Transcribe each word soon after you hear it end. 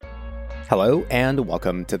Hello, and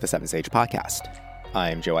welcome to the 7 Sage Podcast.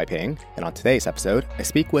 I'm Joe Ping, and on today's episode, I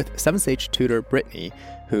speak with 7 Sage tutor Brittany,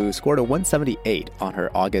 who scored a 178 on her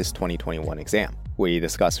August 2021 exam. We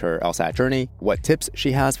discuss her LSAT journey, what tips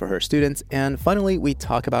she has for her students, and finally, we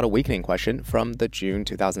talk about a weakening question from the June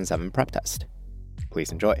 2007 prep test.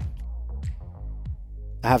 Please enjoy.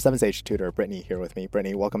 I have 7 Sage tutor Brittany here with me.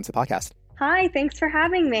 Brittany, welcome to the podcast. Hi, thanks for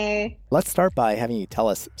having me. Let's start by having you tell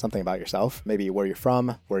us something about yourself, maybe where you're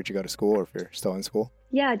from, where did you go to school, or if you're still in school.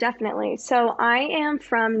 Yeah, definitely. So I am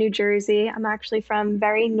from New Jersey. I'm actually from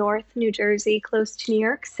very north New Jersey, close to New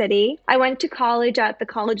York City. I went to college at the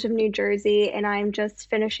College of New Jersey, and I'm just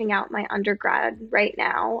finishing out my undergrad right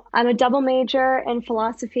now. I'm a double major in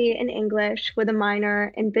philosophy and English with a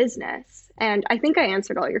minor in business. And I think I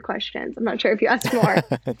answered all your questions. I'm not sure if you asked more.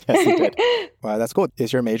 Yes, you did. Well, that's cool.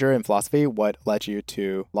 Is your major in philosophy what led you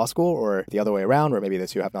to law school, or the other way around, or maybe the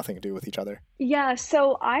two have nothing to do with each other? Yeah,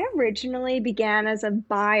 so I originally began as a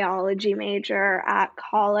biology major at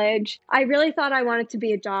college. I really thought I wanted to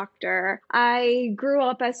be a doctor. I grew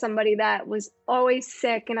up as somebody that was always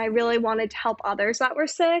sick, and I really wanted to help others that were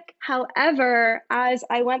sick. However, as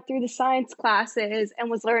I went through the science classes and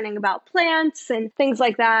was learning about plants and things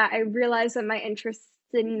like that, I realized that my interests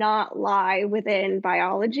did not lie within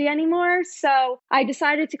biology anymore. So I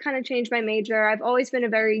decided to kind of change my major. I've always been a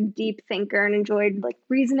very deep thinker and enjoyed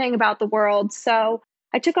reasoning about the world. So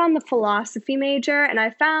I took on the philosophy major, and I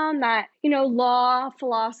found that, law,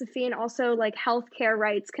 philosophy, and also healthcare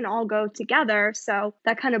rights can all go together. So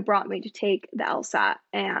that kind of brought me to take the LSAT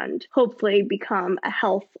and hopefully become a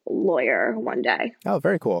health lawyer one day. Oh,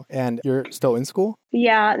 very cool. And you're still in school?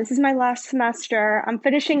 Yeah, this is my last semester. I'm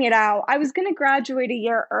finishing it out. I was going to graduate a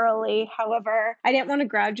year early. However, I didn't want to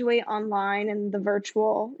graduate online in the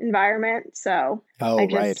virtual environment. So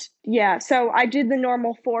right. Yeah, so I did the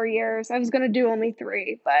normal 4 years. I was going to do only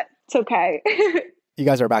 3, but it's okay. You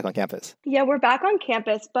guys are back on campus? Yeah, we're back on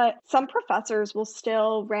campus, but some professors will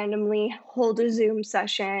still randomly hold a Zoom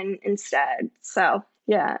session instead. So,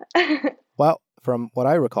 yeah. Well, from what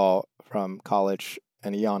I recall from college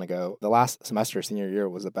an eon ago, the last semester, senior year,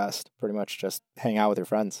 was the best. Pretty much just hang out with your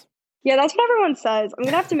friends. Yeah, that's what everyone says. I'm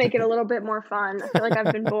going to have to make it a little bit more fun. I feel like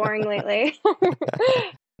I've been boring lately.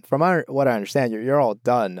 From what I understand, you're all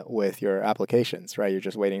done with your applications, right? You're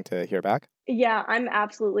just waiting to hear back? Yeah, I'm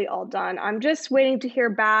absolutely all done. I'm just waiting to hear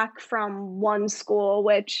back from one school,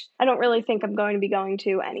 which I don't really think I'm going to be going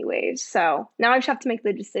to anyways. So now I just have to make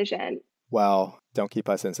the decision. Well, don't keep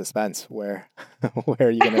us in suspense. Where are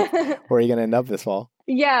you gonna end up this fall?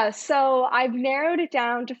 Yeah, so I've narrowed it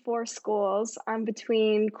down to 4 schools. I'm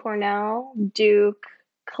between Cornell, Duke,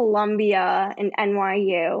 Columbia, and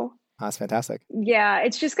NYU. That's fantastic. Yeah,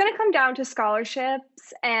 it's just going to come down to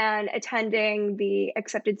scholarships and attending the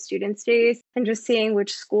accepted students days and just seeing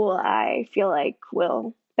which school I feel like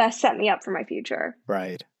will best set me up for my future.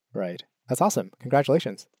 Right. That's awesome.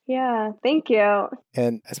 Congratulations. Yeah, thank you.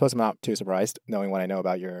 And I suppose I'm not too surprised knowing what I know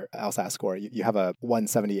about your LSAT score. You have a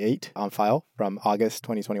 178 on file from August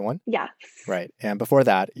 2021? Yes. Right. And before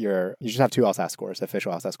that, you just have 2 LSAT scores,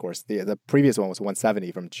 official LSAT scores. The previous one was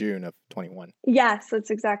 170 from June of 21. Yes, that's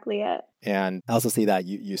exactly it. And I also see that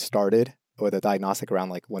you started with a diagnostic around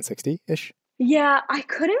 160-ish. Yeah, I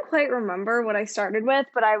couldn't quite remember what I started with,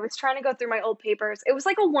 but I was trying to go through my old papers. It was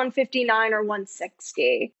like a 159 or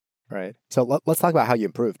 160. Right. So let's talk about how you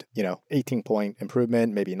improved. 18-point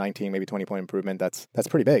improvement, maybe 19, maybe 20-point improvement. That's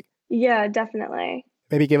pretty big. Yeah, definitely.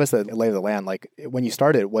 Maybe give us a lay of the land. When you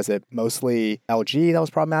started, was it mostly LG that was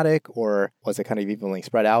problematic, or was it kind of evenly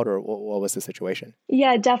spread out, or what was the situation?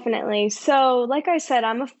 Yeah, definitely. So, like I said,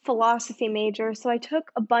 I'm a philosophy major, so I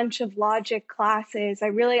took a bunch of logic classes. I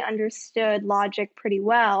really understood logic pretty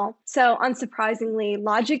well. So, unsurprisingly,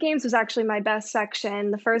 logic games was actually my best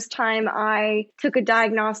section. The first time I took a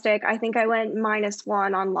diagnostic, I think I went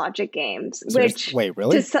 -1 on logic games, which wait,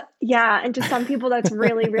 really? And to some people that's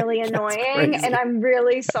really, really annoying. And I'm really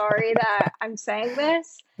sorry that I'm saying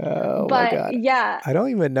this. Oh, but my God. Yeah. I don't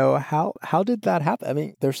even know how did that happen? I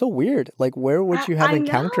mean, they're so weird. Where would you have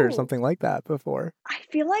encountered something like that before? I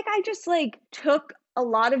feel like I just took a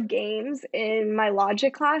lot of games in my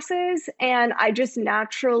logic classes, and I just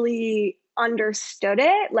naturally understood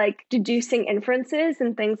it, deducing inferences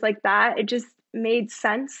and things like that. It just made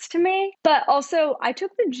sense to me. But also, I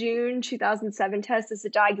took the June 2007 test as a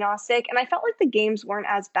diagnostic, and I felt like the games weren't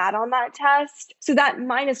as bad on that test. So that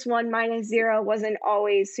 -1, -0 wasn't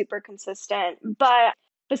always super consistent. But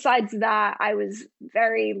besides that, I was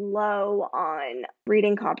very low on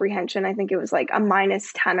reading comprehension. I think it was like a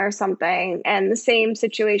 -10 or something. And the same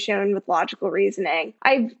situation with logical reasoning.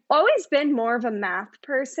 I've always been more of a math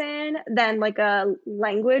person than like a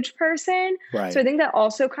language person. So I Right. think that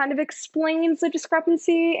also kind of explains the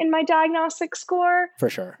discrepancy in my diagnostic score. For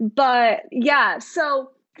sure. But yeah,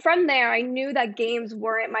 so from there, I knew that games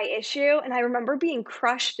weren't my issue. And I remember being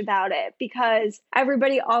crushed about it because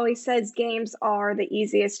everybody always says games are the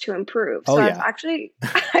easiest to improve. Oh So I've yeah. actually,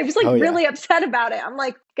 I was like Oh yeah. really upset about it. I'm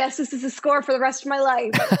like, guess this is a score for the rest of my life.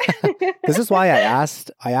 This is why I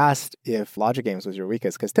asked if logic games was your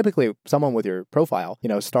weakest, because typically someone with your profile,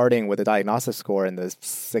 starting with a diagnostic score in the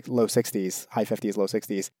low 60s, high 50s, low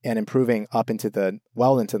 60s, and improving up into the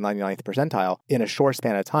 99th percentile in a short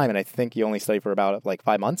span of time. And I think you only studied for about like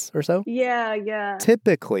 5 months or so. Yeah, yeah.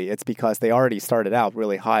 Typically, it's because they already started out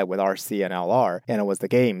really high with RC and LR, and it was the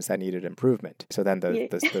games that needed improvement. So then Yeah.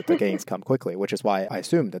 the gains come quickly, which is why I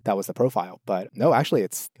assumed that was the profile. But no, actually,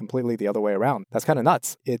 it's completely the other way around. That's kind of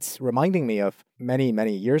nuts. It's reminding me of many,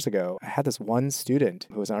 many years ago. I had this one student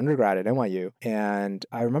who was an undergrad at NYU, and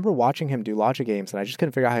I remember watching him do logic games, and I just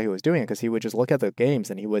couldn't figure out how he was doing it because he would just look at the games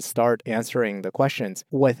and he would start answering the questions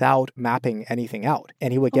without mapping anything out,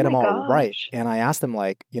 and he would get Oh them my all right. gosh. And I asked him,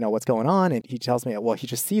 like, what's going on? And he tells me, well, he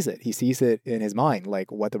just sees it. He sees it in his mind,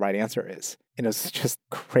 like what the right answer is. And it's just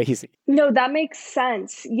crazy. No, that makes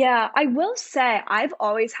sense. Yeah, I will say I've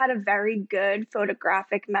always had a very good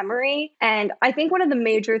photographic memory. And I think one of the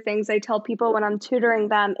major things I tell people when I'm tutoring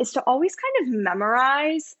them is to always kind of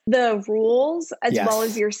memorize the rules as well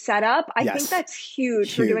as Yes. your setup. I think Yes. that's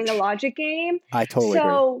huge for doing a Huge. logic game. I totally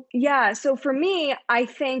agree. So, yeah, so for me, I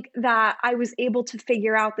think that I was able to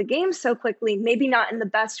figure out the game so quickly, maybe not in the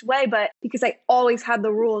best way, but because I always had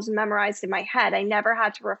the rules memorized in my head. I never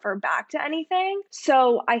had to refer back to anything.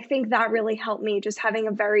 So I think that really helped me just having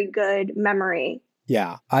a very good memory.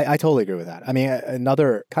 Yeah, I totally agree with that. I mean,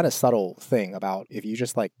 another kind of subtle thing about if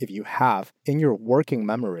you have in your working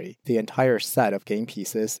memory the entire set of game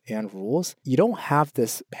pieces and rules, you don't have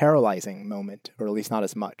this paralyzing moment, or at least not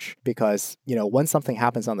as much, because, when something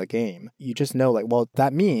happens on the game, you just know, like, well,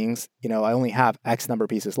 that means, I only have X number of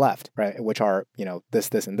pieces left, right? Which are,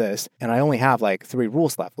 this, and this. And I only have like 3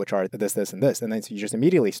 rules left, which are this, and this. And then so you just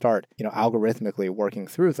immediately start, algorithmically working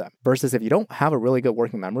through them. Versus if you don't have a really good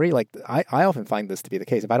working memory, like I often find this to be the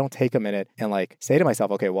case. If I don't take a minute and like say to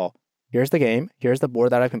myself, okay, well, here's the game, here's the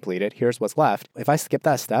board that I've completed, here's what's left. If I skip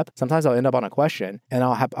that step, sometimes I'll end up on a question and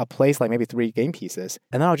I'll place like maybe 3 game pieces,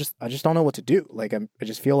 and then I just don't know what to do. Like I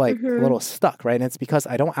just feel like a little stuck, right? And it's because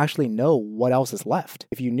I don't actually know what else is left.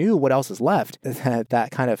 If you knew what else is left, that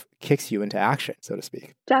kind of kicks you into action, so to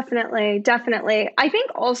speak. Definitely, definitely. I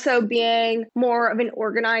think also being more of an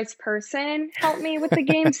organized person helped me with the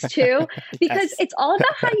games too, because Yes. it's all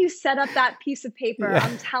about how you set up that piece of paper. Yeah.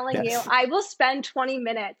 I'm telling you, Yes. I will spend 20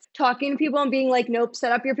 minutes talking to people and being like, nope,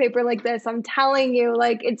 set up your paper like this. I'm telling you,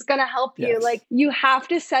 like, it's going to help you. Yes. Like, you have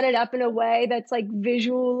to set it up in a way that's like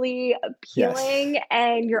visually appealing,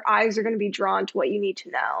 and your eyes are going to be drawn to what you need to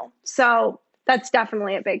know. So that's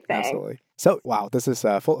definitely a big thing. Absolutely. So, wow, this is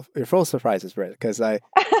you're full of surprises, Britt, because I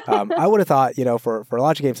would have thought, for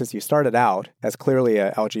logic games, since you started out as clearly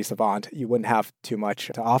a LG savant, you wouldn't have too much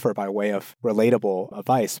to offer by way of relatable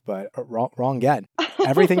advice, but wrong again.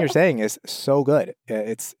 Everything you're saying is so good.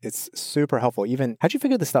 It's super helpful. Even, how'd you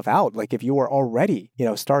figure this stuff out? Like if you were already,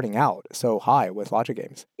 starting out so high with logic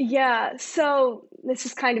games? Yeah, so this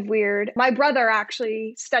is kind of weird. My brother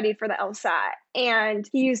actually studied for the LSAT and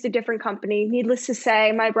he used a different company. Needless to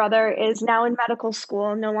say, my brother is now in medical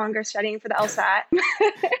school, no longer studying for the LSAT.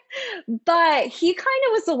 But he kind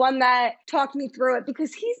of was the one that talked me through it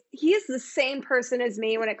because he is the same person as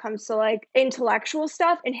me when it comes to like intellectual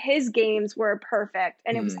stuff, and his games were perfect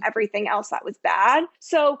and it was everything else that was bad.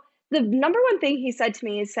 So the number one thing he said to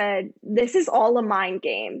me, he said, this is all a mind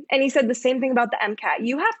game. And he said the same thing about the MCAT.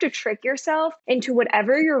 You have to trick yourself into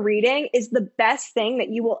whatever you're reading is the best thing that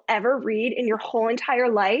you will ever read in your whole entire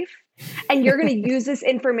life. And you're going to use this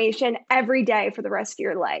information every day for the rest of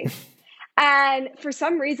your life. And for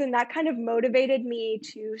some reason, that kind of motivated me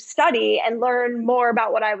to study and learn more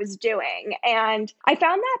about what I was doing. And I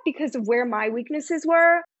found that because of where my weaknesses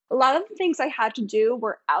were, a lot of the things I had to do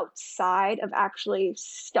were outside of actually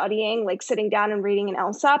studying, like sitting down and reading an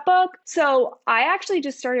LSAT book. So I actually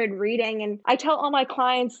just started reading, and I tell all my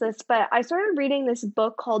clients this, but I started reading this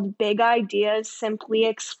book called Big Ideas Simply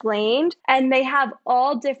Explained, and they have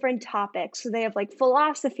all different topics. So they have like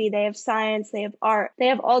philosophy, they have science, they have art, they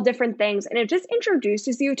have all different things. And it just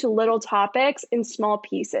introduces you to little topics in small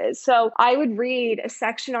pieces. So I would read a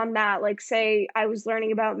section on that, like say I was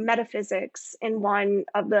learning about metaphysics in one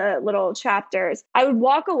of the little chapters. I would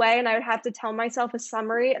walk away and I would have to tell myself a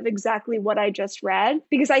summary of exactly what I just read,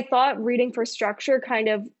 because I thought reading for structure kind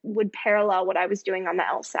of would parallel what I was doing on the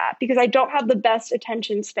LSAT, because I don't have the best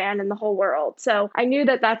attention span in the whole world. So I knew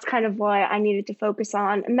that that's kind of what I needed to focus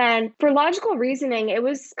on. And then for logical reasoning, it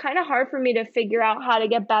was kind of hard for me to figure out how to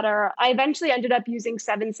get better. I eventually ended up using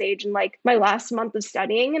Seven Sage in like my last month of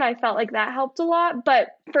studying, and I felt like that helped a lot. But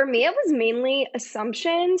for me, it was mainly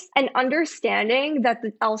assumptions and understanding that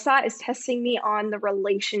the LSAT is testing me on the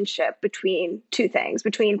relationship between two things,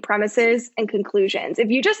 between premises and conclusions. If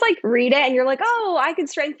you just like read it and you're like, oh, I could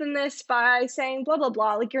strengthen this by saying blah, blah,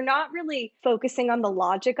 blah, like you're not really focusing on the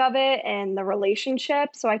logic of it and the relationship.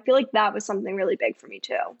 So I feel like that was something really big for me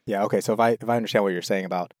too. Yeah, okay. So if I understand what you're saying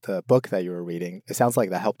about the book that you were reading, it sounds like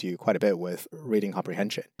that helped you quite a bit with reading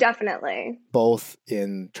comprehension. Definitely. Both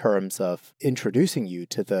in terms of introducing you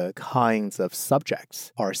to the kinds of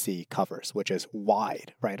subjects RC covers, which is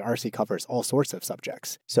wide, right? RC covers all sorts of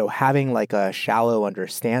subjects. So having like a shallow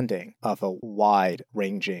understanding of a wide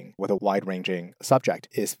ranging subject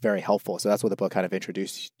is very helpful. So that's what the book kind of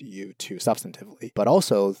introduced you to substantively. But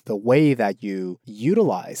also the way that you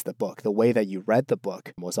utilize the book, the way that you read the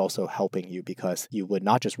book was also helping you, because you would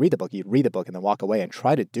not just read the book, you'd read the book and then walk away and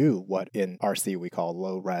try to do what in RC we call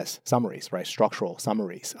low-res summaries, right? Structural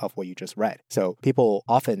summaries of what you just read. So people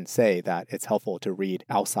often say that it's helpful to read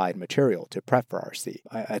outside material to prep for RC.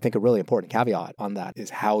 I think a really important caveat on that is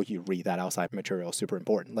how you read that outside material is super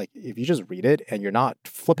important. Like if you just read it and you're not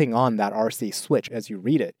flipping on that RC switch as you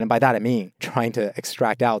read it, and by that I mean trying to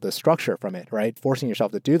extract out the structure from it, right? Forcing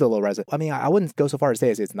yourself to do the low res. I mean, I wouldn't go so far as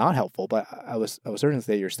to say it's not helpful, but I was certain to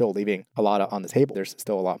say you're still leaving a lot on the table. There's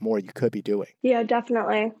still a lot more you could be doing. Yeah,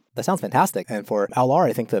 definitely. That sounds fantastic. And for LR,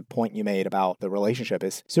 I think the point you made about the relationship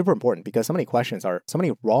is super important, because so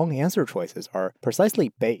many wrong answer choices are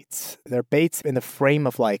precisely baits. They're baits in the frame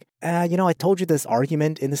of like, I told you this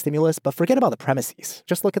argument in the stimulus, but forget about the premises.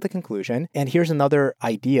 Just look at the conclusion. And here's another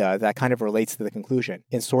idea that kind of relates to the conclusion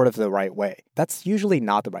in sort of the right way. That's usually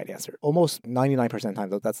not the right answer. Almost 99% of the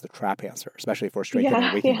time, that's the trap answer, especially for straight-getting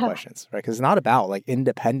and weakening questions, right? Because it's not about like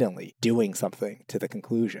independently doing something to the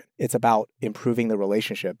conclusion. It's about improving the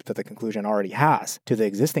relationship that the conclusion already has to the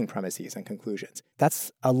existing premises and conclusions.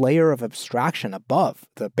 That's a layer of abstraction above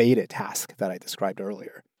the beta task that I described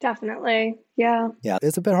earlier. Definitely. Yeah. Yeah,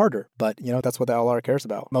 it's a bit harder, but that's what the LR cares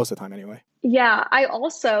about most of the time anyway. Yeah, I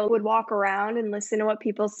also would walk around and listen to what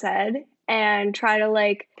people said and try to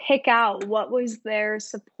like pick out what was their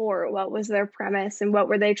support, what was their premise, and what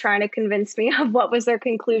were they trying to convince me of, what was their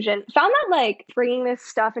conclusion. Found that like bringing this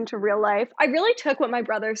stuff into real life, I really took what my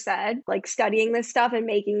brother said, like studying this stuff and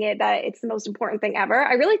making it that it's the most important thing ever.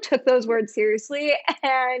 I really took those words seriously,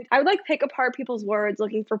 and I would like pick apart people's words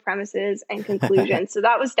looking for premises and conclusions. So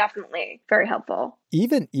that was definitely very helpful.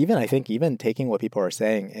 Even I think even taking what people are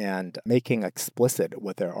saying and making explicit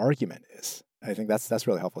what their argument is. I think that's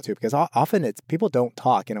really helpful too, because often people don't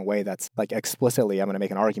talk in a way that's like explicitly, I'm going to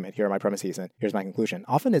make an argument, here are my premises and here's my conclusion.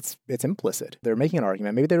 Often it's implicit. They're making an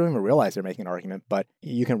argument. Maybe they don't even realize they're making an argument, but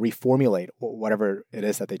you can reformulate whatever it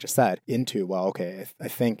is that they just said into, well, okay, I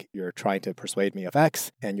think you're trying to persuade me of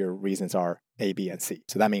X and your reasons are A, B, and C.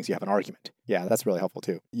 So that means you have an argument. Yeah, that's really helpful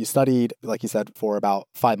too. You studied, like you said, for about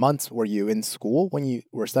 5 months. Were you in school when you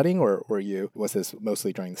were studying, or was this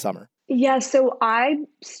mostly during the summer? Yeah, so I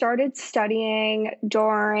started studying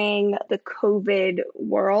during the COVID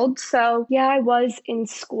world. So yeah, I was in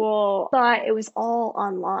school, but it was all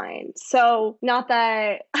online. So not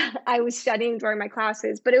that I was studying during my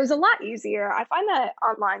classes, but it was a lot easier. I find that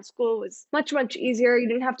online school was much, much easier. You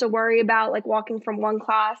didn't have to worry about like walking from one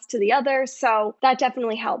class to the other. So that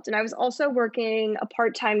definitely helped. And I was also working a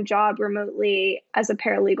part-time job remotely as a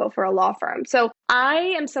paralegal for a law firm. So I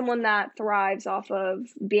am someone that thrives off of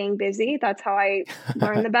being busy. That's how I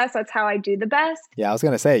learn the best. That's how I do the best. Yeah, I was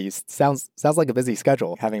going to say, sounds like a busy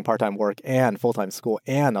schedule, having part-time work and full-time school.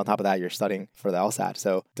 And on top of that, you're studying for the LSAT.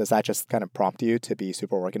 So does that just kind of prompt you to be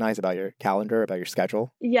super organized about your calendar, about your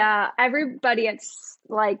schedule? Yeah, everybody at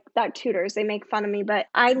like that tutors, they make fun of me, but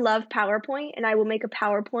I love PowerPoint, and I will make a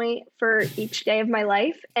PowerPoint for each day of my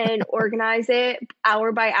life and organize it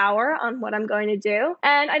hour by hour on what I'm going to do.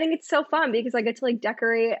 And I think it's so fun because I get to to like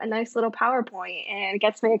decorate a nice little PowerPoint, and it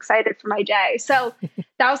gets me excited for my day. So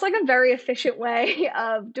that was like a very efficient way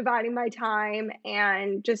of dividing my time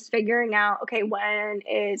and just figuring out, okay, when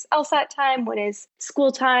is LSAT time? When is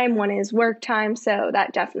school time? When is work time? So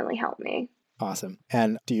that definitely helped me. Awesome.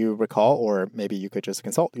 And do you recall, or maybe you could just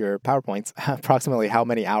consult your PowerPoints, approximately how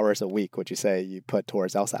many hours a week would you say you put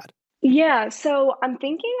towards LSAT? Yeah, so I'm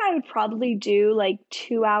thinking I would probably do like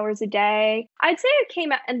 2 hours a day. I'd say it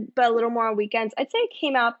came out, and but a little more on weekends. I'd say it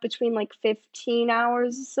came out between like 15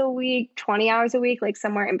 hours a week, 20 hours a week, like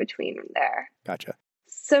somewhere in between there. Gotcha.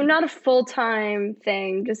 So not a full-time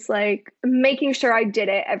thing, just like making sure I did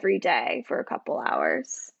it every day for a couple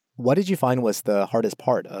hours. What did you find was the hardest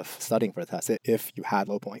part of studying for the test if you had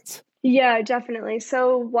low points? Yeah, definitely.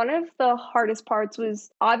 So one of the hardest parts was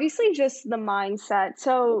obviously just the mindset.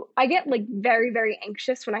 So I get like very, very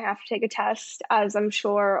anxious when I have to take a test, as I'm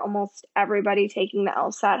sure almost everybody taking the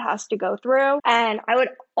LSAT has to go through. And I would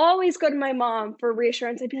always go to my mom for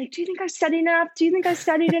reassurance. I'd be like, do you think I've studied enough? Do you think I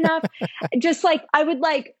studied enough? Just like I would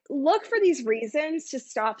like look for these reasons to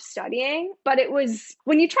stop studying. But it was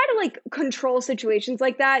when you try to like control situations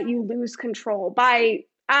like that, you lose control by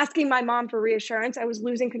asking my mom for reassurance. I was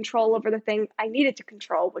losing control over the thing I needed to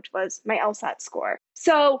control, which was my LSAT score.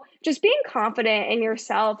 So just being confident in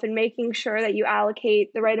yourself and making sure that you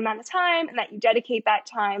allocate the right amount of time and that you dedicate that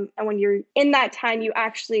time. And when you're in that time, you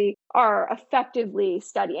actually are effectively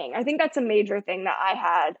studying. I think that's a major thing that I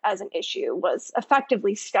had as an issue was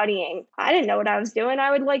effectively studying. I didn't know what I was doing. I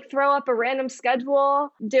would like throw up a random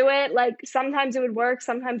schedule, do it. Like sometimes it would work,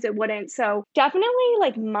 sometimes it wouldn't. So definitely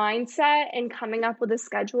like mindset and coming up with a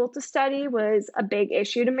schedule to study was a big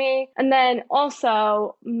issue to me. And then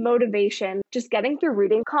also motivation, just getting through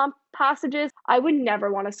reading comp passages. I would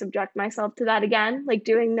never want to subject myself to that again, like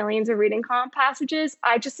doing millions of reading comp passages.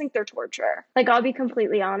 I just think they're torture. Like, I'll be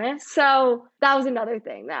completely honest. So that was another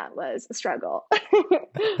thing that was a struggle.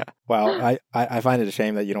 Well, I find it a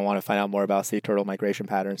shame that you don't want to find out more about sea turtle migration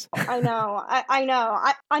patterns. I know. I know.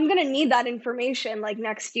 I'm going to need that information like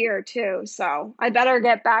next year too. So I better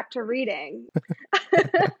get back to reading.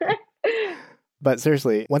 But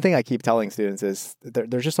seriously, one thing I keep telling students is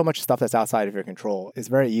there's just so much stuff that's outside of your control. It's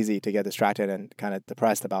very easy to get distracted and kind of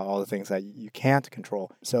depressed about all the things that you can't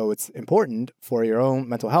control. So it's important for your own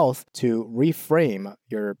mental health to reframe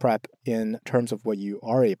your prep in terms of what you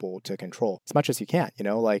are able to control as much as you can. You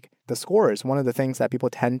know, like the score is one of the things that people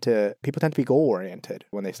tend to be goal oriented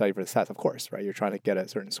when they study for the test, of course, right? You're trying to get a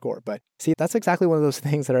certain score. But see, that's exactly one of those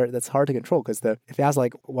things that's hard to control because if you ask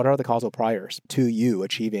like, what are the causal priors to you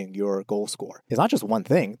achieving your goal score? It's not just one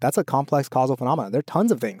thing. That's a complex causal phenomenon. There are tons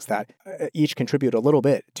of things that each contribute a little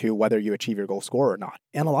bit to whether you achieve your goal score or not.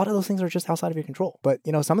 And a lot of those things are just outside of your control. But,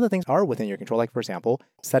 you know, some of the things are within your control. Like, for example,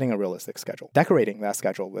 setting a realistic schedule, decorating that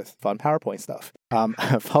schedule with fun PowerPoint stuff,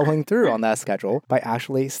 following through on that schedule by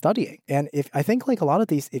actually studying. And I think like a lot of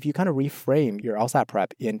these, if you kind of reframe your LSAT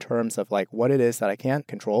prep in terms of like what it is that I can't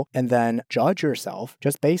control, and then judge yourself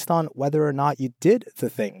just based on whether or not you did the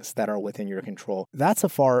things that are within your control, that's a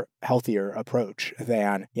far healthier approach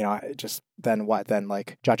than, you know, then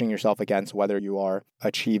like judging yourself against whether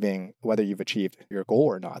you've achieved your goal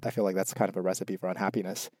or not. I feel like that's kind of a recipe for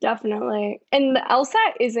unhappiness. Definitely. And the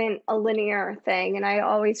LSAT isn't a linear thing. And I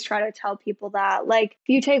always try to tell people that, like, if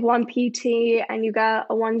you take one PT and you got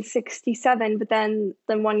a 167, but then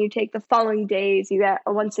when you take the following days, you get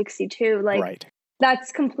a 162, like, right.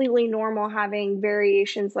 That's completely normal having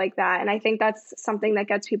variations like that. And I think that's something that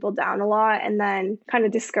gets people down a lot and then kind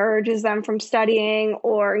of discourages them from studying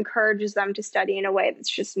or encourages them to study in a way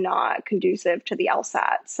that's just not conducive to the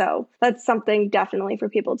LSAT. So that's something definitely for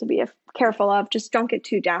people to be careful of. Just don't get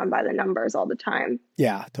too down by the numbers all the time.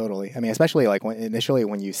 Yeah, totally. I mean, especially like initially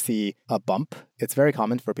when you see a bump, it's very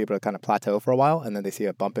common for people to kind of plateau for a while and then they see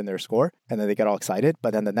a bump in their score and then they get all excited.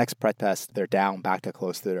 But then the next prep test, they're down back to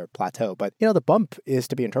close to their plateau. But, you know, the bump is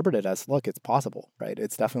to be interpreted as, look, it's possible, right?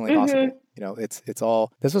 It's definitely possible. You know, it's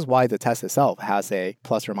all, this is why the test itself has a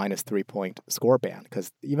plus or minus 3-point score band,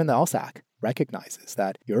 because even the LSAC recognizes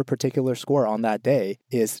that your particular score on that day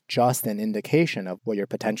is just an indication of what your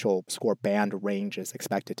potential score band range is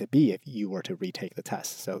expected to be if you were to retake the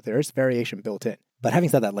test. So there's variation built in. But having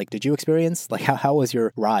said that, like, did you experience, like, how was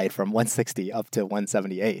your ride from 160 up to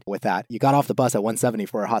 178 with that? You got off the bus at 170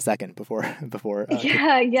 for a hot second before.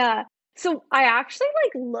 Yeah. So I actually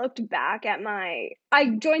like looked back at I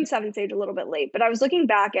joined 7th Stage a little bit late, but I was looking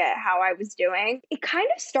back at how I was doing. It kind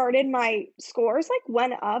of started, my scores like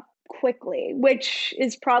went up quickly, which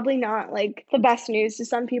is probably not like the best news to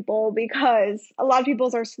some people because a lot of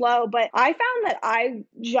people's are slow. But I found that I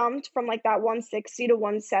jumped from like that 160 to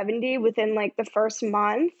 170 within like the first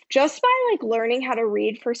month just by like learning how to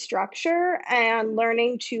read for structure and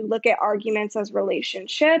learning to look at arguments as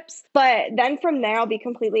relationships. But then from there, I'll be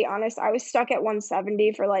completely honest, I was stuck at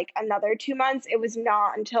 170 for like another 2 months. It was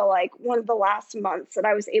not until like one of the last months that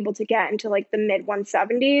I was able to get into like the mid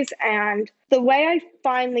 170s. And the way I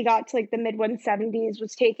finally got to like the mid 170s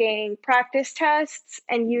was taking practice tests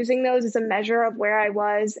and using those as a measure of where I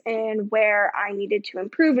was and where I needed to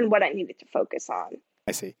improve and what I needed to focus on.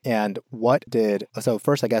 I see. And so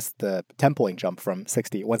first, I guess the 10-point jump from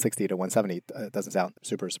 160 to 170 doesn't sound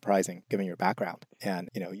super surprising given your background. And,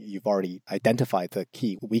 you've already identified the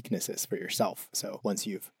key weaknesses for yourself. So once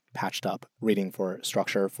you've patched up reading for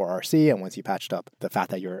structure for RC, and once you patched up the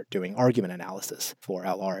fact that you're doing argument analysis for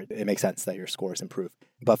LR, it makes sense that your scores improve.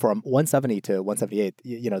 But from 170 to 178,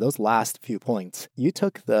 those last few points, you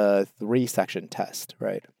took the 3-section test,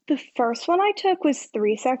 right? The first one I took was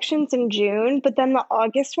 3 sections in June, but then the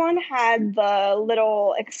August one had the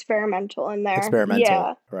little experimental in there.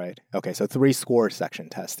 Experimental, right. Okay, so 3 score section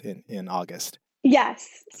test in August.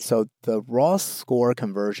 Yes. So the raw score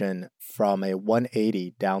conversion from a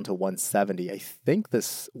 180 down to 170, I think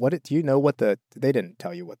do you know they didn't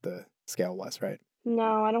tell you what the scale was, right?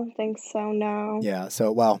 No, I don't think so, no. Yeah,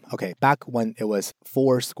 so, back when it was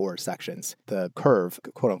 4 score sections, the curve,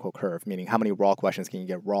 quote unquote curve, meaning how many raw questions can you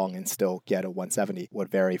get wrong and still get a 170 would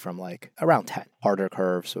vary from like around 10. Harder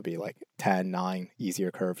curves would be like 10, 9,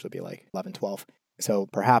 easier curves would be like 11, 12. So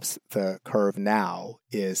perhaps the curve now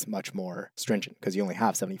is much more stringent because you only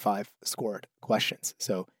have 75 scored questions.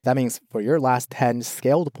 So that means for your last 10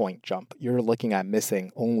 scaled point jump, you're looking at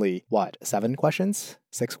missing only, 7 questions?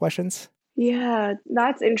 6 questions? Yeah,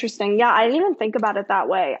 that's interesting. Yeah, I didn't even think about it that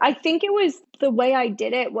way. I think it was the way I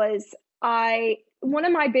did it was one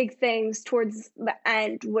of my big things towards the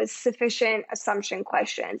end was sufficient assumption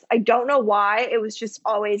questions. I don't know why. It was just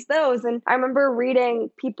always those. And I remember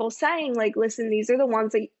reading people saying, like, listen, these are the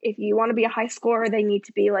ones that if you want to be a high scorer, they need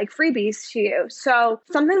to be like freebies to you. So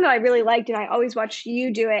something that I really liked, and I always watched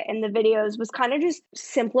you do it in the videos, was kind of just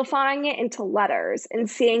simplifying it into letters and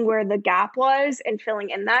seeing where the gap was and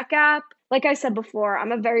filling in that gap. Like I said before,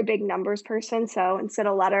 I'm a very big numbers person. So instead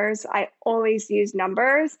of letters, I always use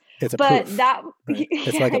numbers. It's a proof. Right?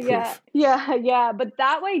 It's like a proof. Yeah. But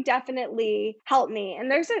that way definitely helped me. And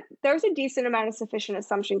there's a decent amount of sufficient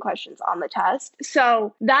assumption questions on the test.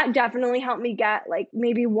 So that definitely helped me get like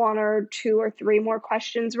maybe 1 or 2 or 3 more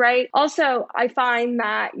questions right. Also, I find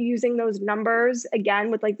that using those numbers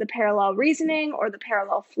again with like the parallel reasoning or the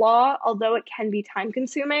parallel flaw, although it can be time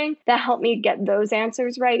consuming, that helped me get those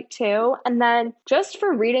answers right too. And then just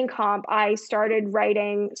for reading comp, I started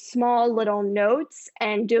writing small little notes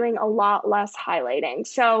and doing a lot less highlighting.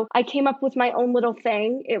 So I came up with my own little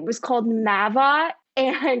thing. It was called MAVOT.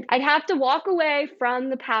 And I'd have to walk away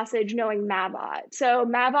from the passage knowing MAVOT. So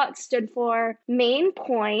MAVOT stood for main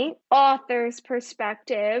point, author's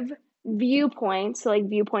perspective, viewpoints, so like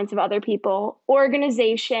viewpoints of other people,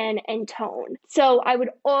 organization, and tone. So I would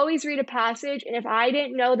always read a passage, and if I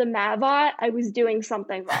didn't know the MAVOT, I was doing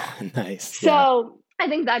something wrong. Nice. So I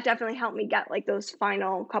think that definitely helped me get like those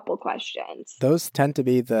final couple questions. Those tend to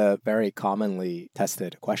be the very commonly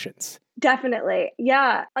tested questions. Definitely.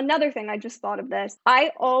 Yeah. Another thing, I just thought of this. I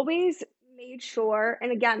always made sure,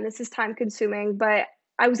 and again, this is time consuming, but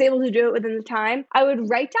I was able to do it within the time. I would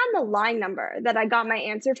write down the line number that I got my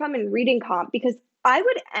answer from in reading comp because I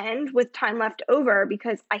would end with time left over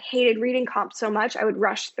because I hated reading comp so much. I would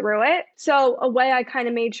rush through it. So a way I kind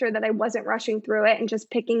of made sure that I wasn't rushing through it and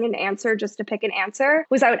just picking an answer just to pick an answer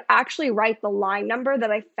was I would actually write the line number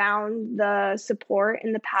that I found the support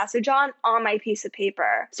in the passage on my piece of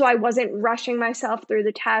paper. So I wasn't rushing myself through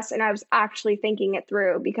the test and I was actually thinking it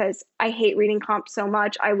through because I hate reading comp so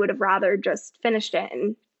much. I would have rather just finished it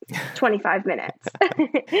in 25 minutes.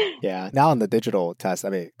 Yeah. Now on the digital test, I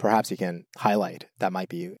mean, perhaps you can highlight that might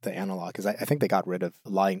be the analog because I think they got rid of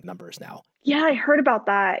line numbers now. Yeah, I heard about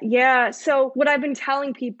that. Yeah. So what I've been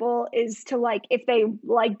telling people is to like, if they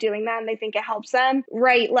like doing that and they think it helps them,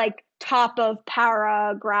 write like top of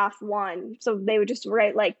paragraph 1. So they would just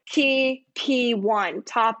write like TP1,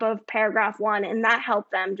 top of paragraph 1. And that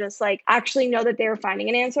helped them just like actually know that they were finding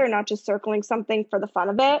an answer and not just circling something for the fun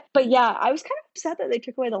of it. But yeah, I was kind of upset that they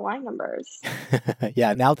took away the line numbers.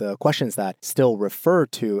 Yeah, now the questions that still refer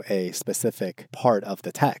to a specific part of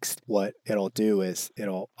the text, what it'll do is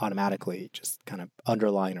it'll automatically just kind of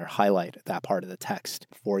underline or highlight that part of the text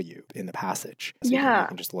for you in the passage. So you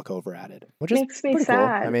can just look over at it, which is Makes me pretty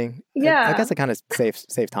sad. cool. I mean, yeah. I guess it kind of saves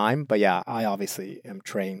time, but yeah, I obviously am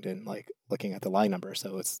trained in like looking at the line number,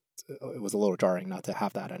 so it was a little jarring not to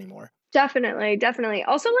have that anymore. Definitely.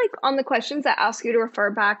 Also, like on the questions that ask you to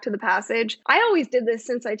refer back to the passage, I always did this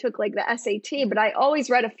since I took like the SAT, but I always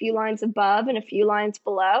read a few lines above and a few lines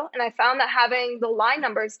below. And I found that having the line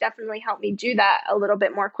numbers definitely helped me do that a little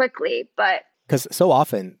bit more quickly. But because so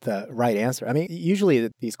often the right answer, I mean, usually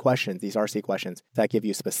these questions, these RC questions that give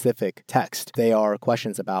you specific text, they are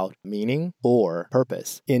questions about meaning or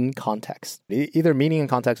purpose in context, either meaning in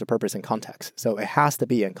context or purpose in context. So it has to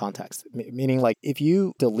be in context, meaning like if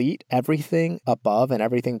you delete everything above and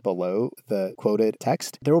everything below the quoted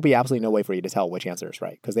text, there will be absolutely no way for you to tell which answer is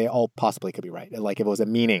right because they all possibly could be right. Like if it was a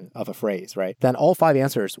meaning of a phrase, right? Then all 5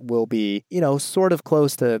 answers will be, sort of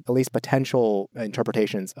close to at least potential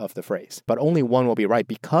interpretations of the phrase, but only one will be right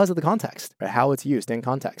because of the context, right? How it's used in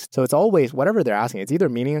context. So it's always, whatever they're asking, it's either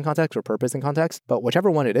meaning in context or purpose in context, but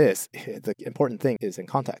whichever one it is, the important thing is in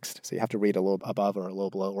context. So you have to read a little above or a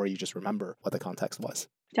little below, or you just remember what the context was.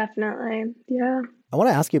 Definitely. Yeah. I want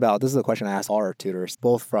to ask you about, this is a question I ask all our tutors,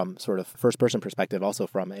 both from sort of first person perspective, also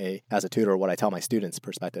from as a tutor, what I tell my students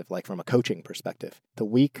perspective, like from a coaching perspective. The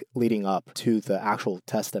week leading up to the actual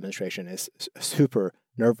test demonstration is super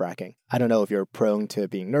nerve-wracking. I don't know if you're prone to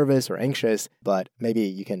being nervous or anxious, but maybe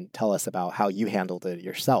you can tell us about how you handled it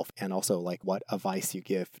yourself and also like what advice you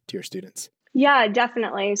give to your students. Yeah,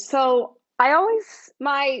 definitely. So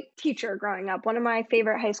my teacher growing up, one of my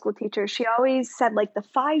favorite high school teachers, she always said like the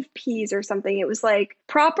 5 Ps or something. It was like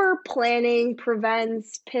proper planning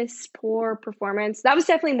prevents piss poor performance. That was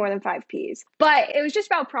definitely more than 5 Ps, but it was just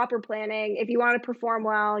about proper planning. If you want to perform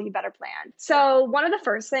well, you better plan. So one of the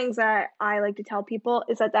first things that I like to tell people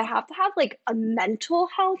is that they have to have like a mental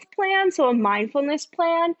health plan. So a mindfulness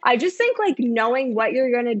plan. I just think like knowing what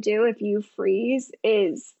you're going to do if you freeze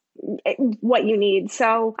is what you need.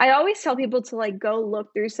 So I always tell people to like go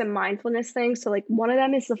look through some mindfulness things. So like one of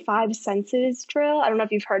them is the 5 senses drill. I don't know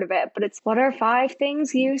if you've heard of it, but it's what are 5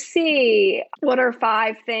 things you see? What are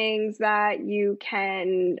 5 things that you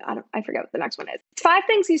can, I forget what the next one is. It's 5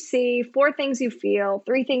 things you see, 4 things you feel,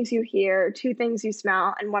 3 things you hear, 2 things you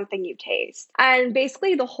smell, and 1 thing you taste. And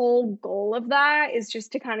basically the whole goal of that is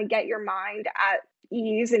just to kind of get your mind at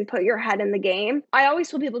ease and put your head in the game. I always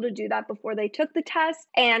tell people to do that before they took the test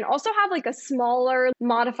and also have like a smaller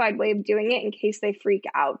modified way of doing it in case they freak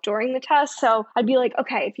out during the test. So I'd be like,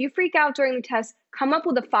 okay, if you freak out during the test, come up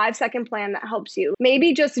with a 5-second plan that helps you.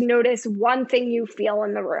 Maybe just notice 1 thing you feel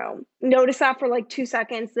in the room. Notice that for like 2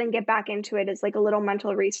 seconds, then get back into it as like a little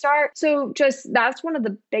mental restart. So just that's one of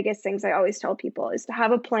the biggest things I always tell people is to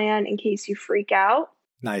have a plan in case you freak out.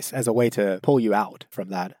 Nice. As a way to pull you out from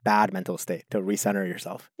that bad mental state, to recenter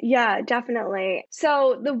yourself. Yeah, definitely.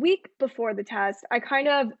 So the week before the test, I kind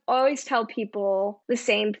of always tell people the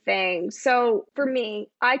same thing. So for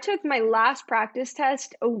me, I took my last practice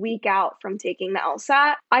test a week out from taking the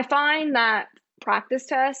LSAT. I find that practice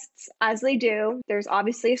tests, as they do, there's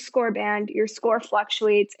obviously a score band. Your score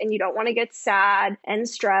fluctuates and you don't want to get sad and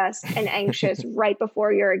stressed and anxious right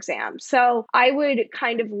before your exam. So I would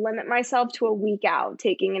kind of limit myself to a week out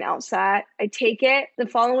taking an LSAT. I take it the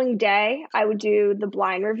following day. I would do the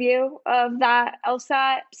blind review of that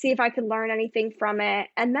LSAT, see if I could learn anything from it.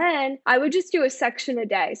 And then I would just do a section a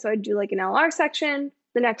day. So I'd do like an LR section.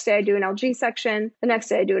 The next day I do an LG section. The next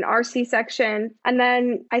day I do an RC section. And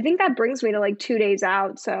then I think that brings me to like 2 days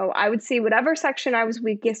out. So I would see whatever section I was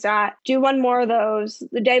weakest at, do 1 more of those.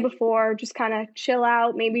 The day before, just kind of chill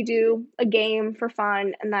out, maybe do a game for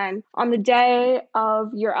fun. And then on the day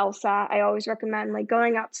of your LSAT, I always recommend like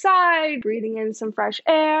going outside, breathing in some fresh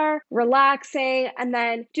air, relaxing, and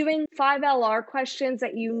then doing 5 LR questions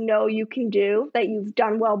that you know you can do, that you've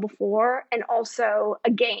done well before, and also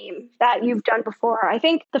a game that you've done before. I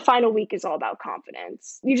think the final week is all about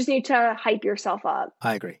confidence. You just need to hype yourself up.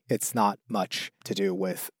 I agree. It's not much to do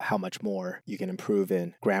with how much more you can improve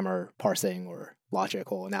in grammar, parsing, or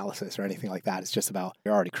logical analysis or anything like that. It's just about,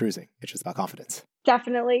 you're already cruising. It's just about confidence.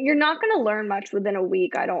 Definitely. You're not going to learn much within a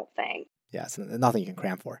week, I don't think. Yeah, it's nothing you can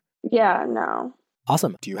cram for. Yeah, no.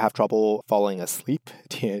 Awesome. Do you have trouble falling asleep?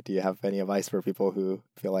 Do you have any advice for people who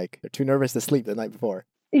feel like they're too nervous to sleep the night before?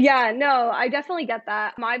 Yeah, no, I definitely get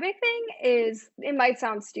that. My big thing is, it might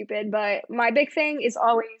sound stupid, but my big thing is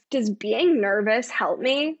always, does being nervous help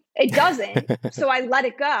me? It doesn't. So I let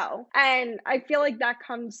it go. And I feel like that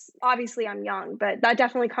comes, obviously I'm young, but that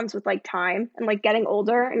definitely comes with like time and like getting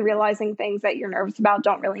older and realizing things that you're nervous about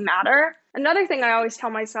don't really matter. Another thing I always tell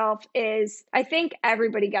myself is I think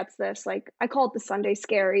everybody gets this. Like I call it the Sunday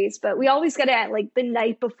scaries, but we always get it at like the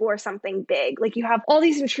night before something big. Like you have all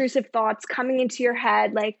these intrusive thoughts coming into your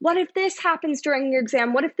head. Like, what if this happens during your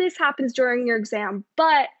exam? What if this happens during your exam?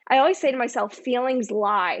 But I always say to myself, feelings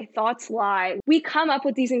lie, thoughts lie. We come up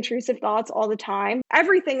with these intrusive thoughts all the time.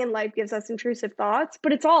 Everything in life gives us intrusive thoughts,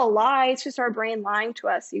 but it's all a lie. It's just our brain lying to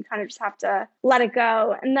us. You kind of just have to let it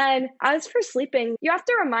go. And then as for sleeping, you have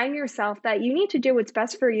to remind yourself that you need to do what's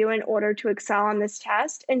best for you in order to excel on this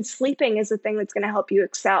test. And sleeping is the thing that's going to help you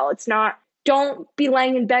excel. It's not, don't be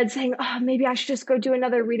laying in bed saying, oh, maybe I should just go do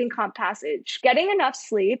another reading comp passage. Getting enough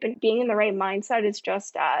sleep and being in the right mindset is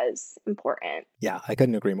just as important. Yeah, I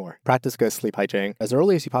couldn't agree more. Practice good sleep hygiene as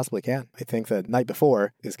early as you possibly can. I think the night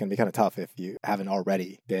before is going to be kind of tough if you haven't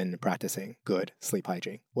already been practicing good sleep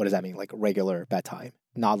hygiene. What does that mean? Like regular bedtime.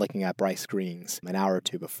 Not looking at bright screens an hour or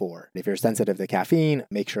two before. If you're sensitive to caffeine,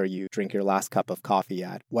 make sure you drink your last cup of coffee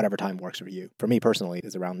at whatever time works for you. For me personally,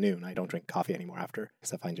 it's around noon. I don't drink coffee anymore after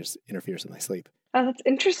because I find it just interferes with my sleep. Oh, that's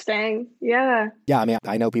interesting. Yeah. Yeah, I mean,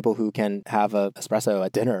 I know people who can have an espresso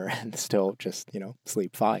at dinner and still just,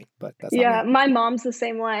 sleep fine, but that's not me. My mom's the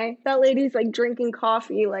same way. That lady's like drinking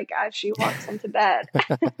coffee like as she walks into bed.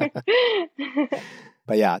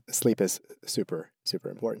 But yeah, sleep is super, super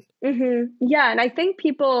important. Yeah, and I think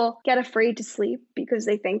people get afraid to sleep because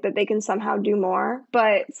they think that they can somehow do more,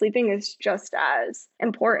 but sleeping is just as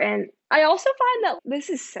important. I also find that this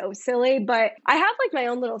is so silly, but I have like my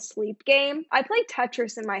own little sleep game. I play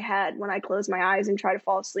Tetris in my head when I close my eyes and try to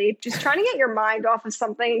fall asleep. Just trying to get your mind off of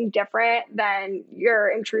something different than your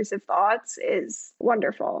intrusive thoughts is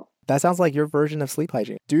wonderful. That sounds like your version of sleep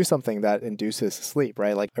hygiene. Do something that induces sleep,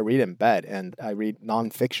 right? Like I read in bed and I read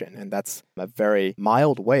nonfiction, and that's a very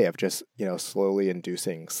mild way of just, slowly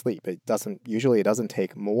inducing sleep. It doesn't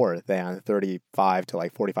take more than 35 to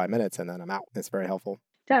like 45 minutes and then I'm out. It's very helpful.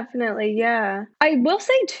 Definitely, yeah. I will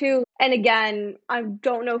say too, and again, I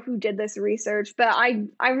don't know who did this research, but I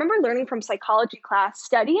remember learning from psychology class,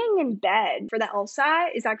 studying in bed for the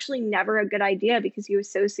LSAT is actually never a good idea because you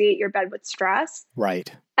associate your bed with stress. Right.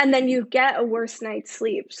 And then you get a worse night's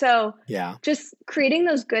sleep. So yeah, just creating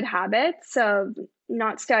those good habits of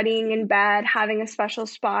not studying in bed, having a special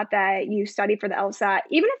spot that you study for the LSAT,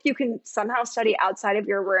 even if you can somehow study outside of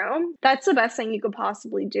your room, that's the best thing you could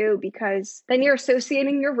possibly do because then you're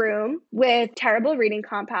associating your room with terrible reading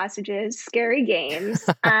comp passages, scary games,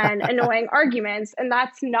 and annoying arguments. And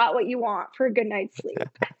that's not what you want for a good night's sleep.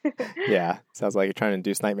 Yeah, sounds like you're trying to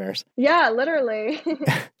induce nightmares. Yeah, literally.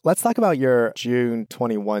 Let's talk about your June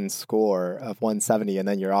 21 score of 170 and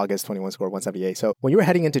then your August 21 score of 178. So when you were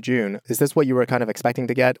heading into June, is this what you were kind of expecting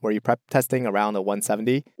to get? Were you prep testing around a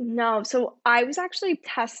 170? No, so I was actually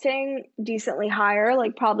testing decently higher,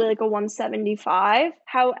 like probably like a 175.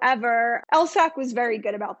 However, LSAC was very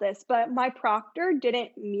good about this, but my proctor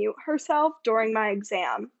didn't mute herself during my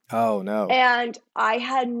exam. Oh, no. And I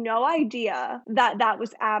had no idea that that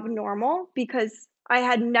was abnormal because I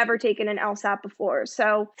had never taken an LSAT before.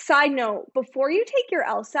 So, side note, before you take your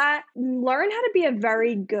LSAT, learn how to be a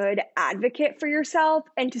very good advocate for yourself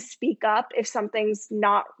and to speak up if something's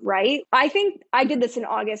not right. I think I did this in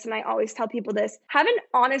August, and I always tell people this. Have an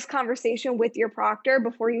honest conversation with your proctor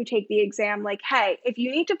before you take the exam. Like, hey, if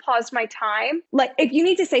you need to pause my time, like if you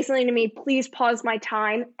need to say something to me, please pause my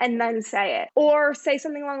time and then say it. Or say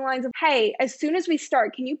something along the lines of, hey, as soon as we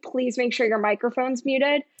start, can you please make sure your microphone's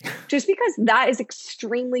muted? Just because that is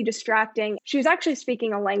extremely distracting. She was actually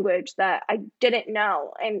speaking a language that I didn't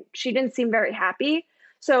know, and she didn't seem very happy.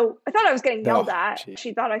 So I thought I was getting yelled at. Geez.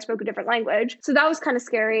 She thought I spoke a different language. So that was kind of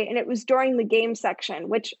scary. And it was during the game section,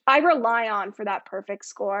 which I rely on for that perfect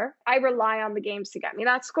score. I rely on the games to get me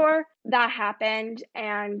that score. That happened,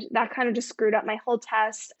 and that kind of just screwed up my whole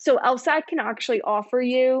test. So LSAT can actually offer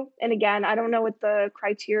you, and again, I don't know what the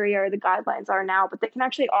criteria or the guidelines are now, but they can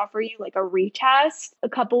actually offer you like a retest a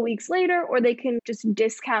couple weeks later, or they can just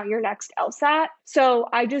discount your next LSAT. So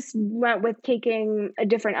I just went with taking a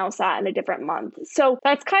different LSAT in a different month. So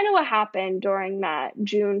that's kind of what happened during that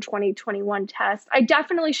June 2021 test. I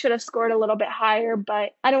definitely should have scored a little bit higher,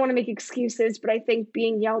 but I don't want to make excuses, but I think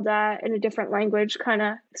being yelled at in a different language kind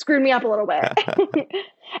of screwed me up a little bit.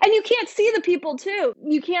 And you can't see the people too.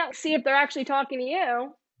 You can't see if they're actually talking to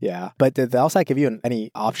you. Yeah. But did the LSAT give you any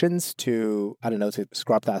options to, to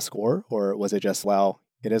scrub that score? Or was it just, well,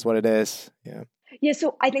 it is what it is? Yeah. Yeah,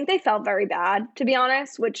 so I think they felt very bad, to be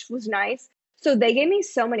honest, which was nice. So they gave me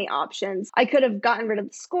so many options. I could have gotten rid of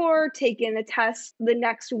the score, taken the test the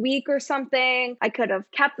next week or something. I could have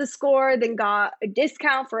kept the score, then got a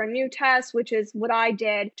discount for a new test, which is what I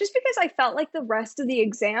did, just because I felt like the rest of the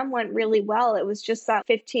exam went really well. It was just that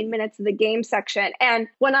 15 minutes of the game section. And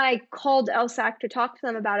when I called LSAC to talk to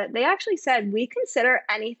them about it, they actually said, we consider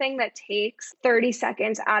anything that takes 30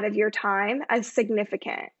 seconds out of your time as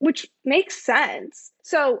significant, which makes sense.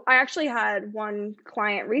 So I actually had one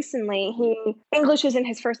client recently, English isn't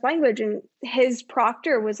his first language, and his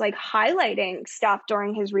proctor was like highlighting stuff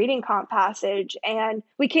during his reading comp passage. And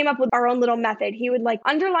we came up with our own little method. He would like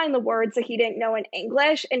underline the words that he didn't know in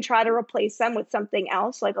English and try to replace them with something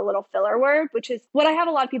else, like a little filler word, which is what I have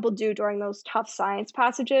a lot of people do during those tough science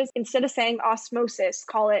passages. Instead of saying osmosis,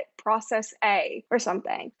 call it process A or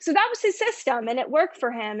something. So that was his system, and it worked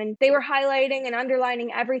for him. And they were highlighting and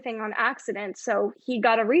underlining everything on accident. So he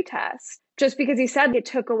got a retest just because he said it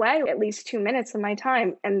took away at least 2 minutes of my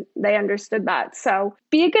time, and they understood that. So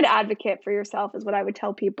be a good advocate for yourself is what I would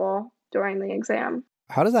tell people during the exam.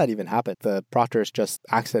 How does that even happen? The proctors just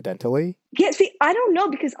accidentally? Yeah, see, I don't know,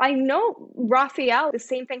 because I know Raphael, the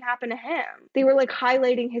same thing happened to him. They were like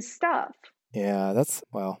highlighting his stuff. Yeah,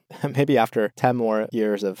 well, maybe after 10 more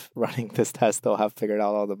years of running this test, they'll have figured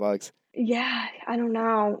out all the bugs. Yeah, I don't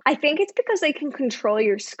know. I think it's because they can control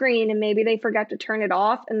your screen, and maybe they forget to turn it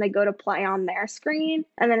off and they go to play on their screen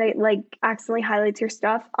and then it like accidentally highlights your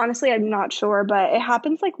stuff. Honestly, I'm not sure, but it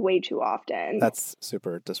happens like way too often. That's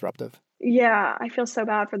super disruptive. Yeah, I feel so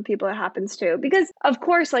bad for the people it happens to, because of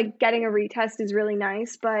course, like getting a retest is really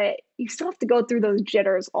nice, but you still have to go through those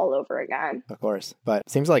jitters all over again. Of course. But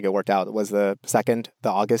it seems like it worked out. Was the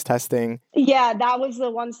August testing? Yeah, that was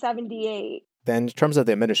the 178. Then in terms of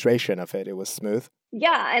the administration of it, it was smooth?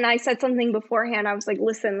 Yeah, and I said something beforehand. I was like,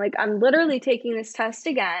 listen, like I'm literally taking this test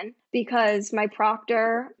again because my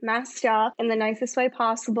proctor messed up in the nicest way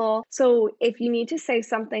possible. So if you need to say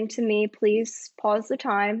something to me, please pause the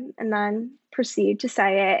time and then proceed to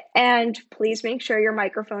say it. And please make sure your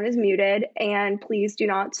microphone is muted, and please do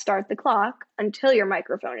not start the clock until your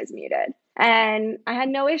microphone is muted. And I had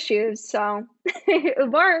no issues, so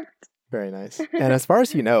it worked. Very nice. And as far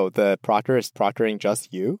as you know, the proctor is proctoring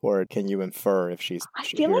just you, or can you infer if I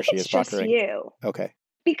feel like it's just you. Okay.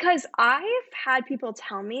 Because I've had people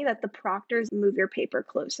tell me that the proctors move your paper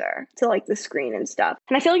closer to like the screen and stuff.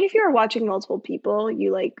 And I feel like if you're watching multiple people,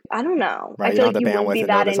 you like, I don't know. Right, I feel you like don't have you the won't be bandwidth to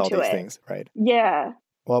that notice all into these it. things, right? Yeah.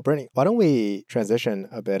 Well, Brittany, why don't we transition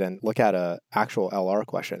a bit and look at an actual LR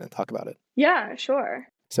question and talk about it? Yeah, sure.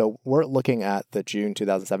 So we're looking at the June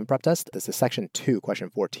 2007 prep test. This is section 2, question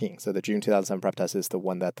 14. So the June 2007 prep test is the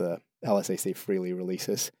one that the LSAC freely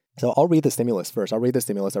releases. So I'll read the stimulus first. I'll read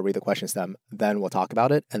the question stem, then we'll talk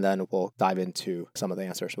about it, and then we'll dive into some of the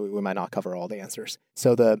answers. We might not cover all the answers.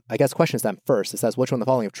 So question stem first, it says, which one of the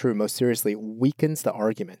following, if true, most seriously weakens the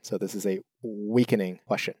argument? So this is a weakening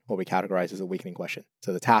question, what we categorize as a weakening question.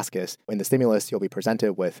 So the task is, in the stimulus, you'll be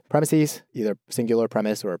presented with premises, either singular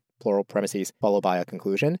premise or plural premises, followed by a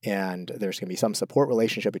conclusion. And there's going to be some support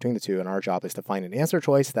relationship between the two. And our job is to find an answer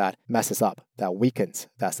choice that messes up, that weakens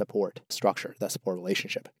that support structure, that support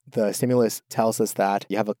relationship. The stimulus tells us that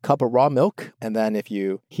you have a cup of raw milk, and then if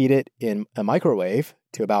you heat it in a microwave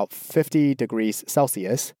to about 50 degrees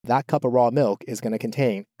Celsius, that cup of raw milk is going to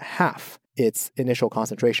contain half its initial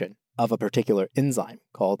concentration of a particular enzyme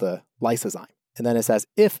called the lysozyme. And then it says,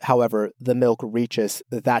 if, however, the milk reaches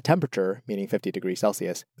that temperature, meaning 50 degrees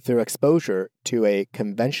Celsius, through exposure to a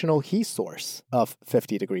conventional heat source of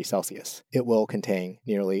 50 degrees Celsius, it will contain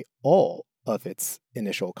nearly all of its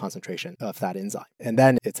initial concentration of that enzyme. And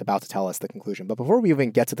then it's about to tell us the conclusion. But before we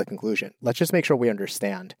even get to the conclusion, let's just make sure we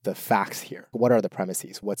understand the facts here. What are the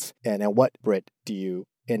premises? What, Britt, do you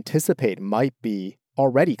anticipate might be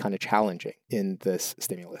already kind of challenging in this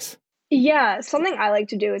stimulus? Yeah, something I like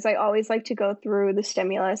to do is I always like to go through the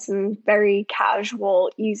stimulus in very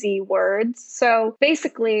casual, easy words. So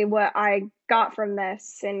basically what I got from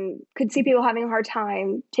this and could see people having a hard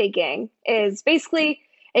time taking is basically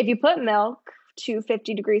if you put milk to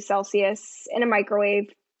 50 degrees Celsius in a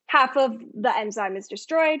microwave, half of the enzyme is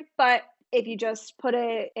destroyed, but if you just put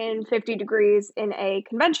it in 50 degrees in a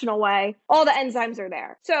conventional way, all the enzymes are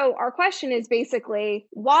there. So our question is basically,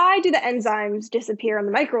 why do the enzymes disappear in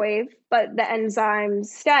the microwave, but the enzymes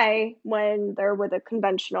stay when they're with a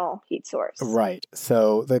conventional heat source? Right.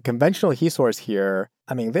 So the conventional heat source here,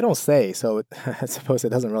 I mean, they don't say, so I suppose it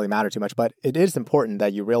doesn't really matter too much, but it is important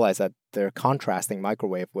that you realize that they're contrasting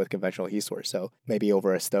microwave with conventional heat source. So maybe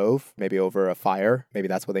over a stove, maybe over a fire, maybe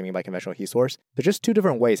that's what they mean by conventional heat source. They're just two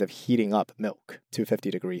different ways of heating up milk to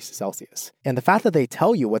 50 degrees Celsius. And the fact that they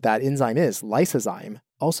tell you what that enzyme is, lysozyme,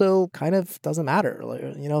 also kind of doesn't matter.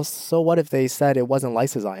 So what if they said it wasn't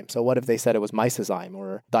lysozyme? So what if they said it was mysozyme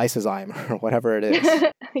or disozyme or whatever it is?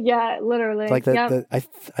 Yeah, literally. Like I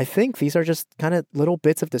think these are just kind of little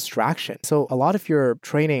bits of distraction. So a lot of your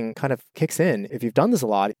training kind of kicks in. If you've done this a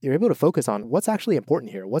lot, you're able to focus on what's actually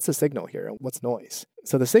important here. What's the signal here? And what's noise?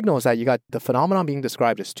 So the signal is that you got the phenomenon being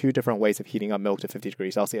described as two different ways of heating up milk to 50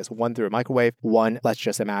 degrees Celsius. One through a microwave, one, let's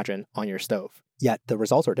just imagine, on your stove. Yet the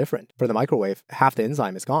results are different. For the microwave, half the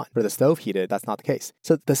enzyme is gone. For the stove heated, that's not the case.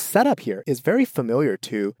 So the setup here is very familiar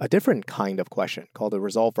to a different kind of question called the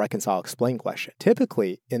resolve, reconcile, explain question.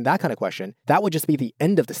 Typically, in that kind of question, that would just be the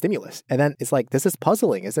end of the stimulus. And then it's like, this is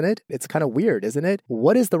puzzling, isn't it? It's kind of weird, isn't it?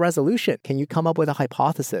 What is the resolution? Can you come up with a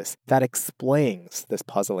hypothesis that explains this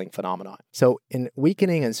puzzling phenomenon? So in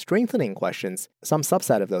weakening and strengthening questions, some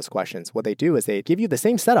subset of those questions, what they do is they give you the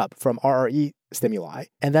same setup from RRE stimuli.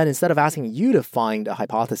 And then instead of asking you to find a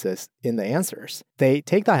hypothesis in the answers, they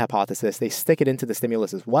take that hypothesis, they stick it into the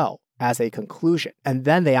stimulus as well as a conclusion. And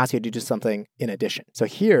then they ask you to do something in addition. So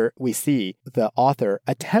here we see the author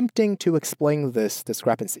attempting to explain this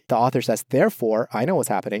discrepancy. The author says, therefore, I know what's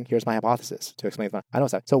happening. Here's my hypothesis to explain. I know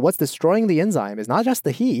what's happening. So what's destroying the enzyme is not just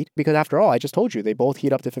the heat, because after all, I just told you they both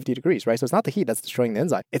heat up to 50 degrees, right? So it's not the heat that's destroying the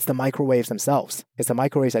enzyme. It's the microwaves themselves. It's the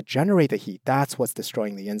microwaves that generate the heat. That's what's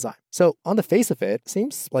destroying the enzyme. So on the face of it,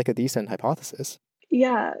 seems like a decent hypothesis.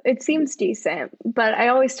 Yeah, it seems decent, but I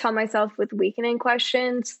always tell myself with weakening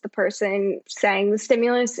questions, the person saying the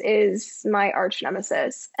stimulus is my arch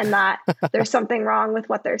nemesis and that there's something wrong with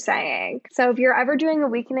what they're saying. So if you're ever doing a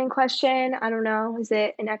weakening question, I don't know, is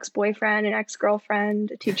it an ex-boyfriend, an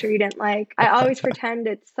ex-girlfriend, a teacher you didn't like? I always pretend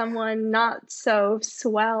it's someone not so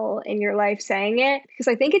swell in your life saying it, because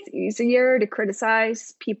I think it's easier to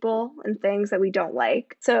criticize people and things that we don't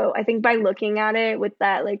like. So I think by looking at it with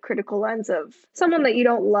that like critical lens of someone that you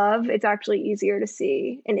don't love, it's actually easier to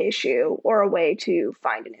see an issue or a way to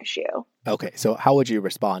find an issue. Okay, so how would you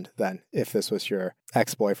respond then if this was your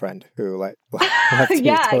ex-boyfriend who left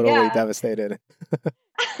you totally devastated?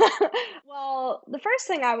 Well, the first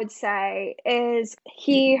thing I would say is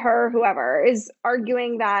he, her, whoever is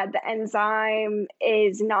arguing that the enzyme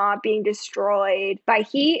is not being destroyed by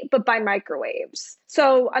heat, but by microwaves.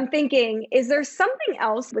 So I'm thinking, is there something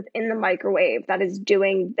else within the microwave that is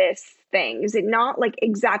doing this thing? Is it not like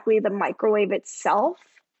exactly the microwave itself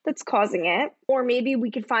that's causing it? Or maybe we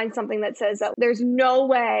could find something that says that there's no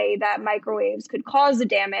way that microwaves could cause the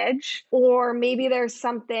damage. Or maybe there's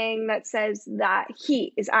something that says that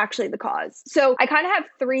heat is actually the cause. So I kind of have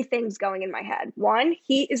three things going in my head. One,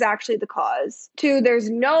 heat is actually the cause. Two, there's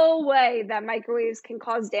no way that microwaves can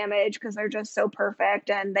cause damage because they're just so perfect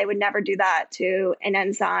and they would never do that to an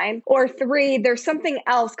enzyme. Or three, there's something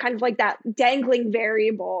else, kind of like that dangling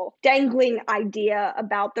variable, dangling idea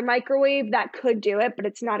about the microwave that could do it, but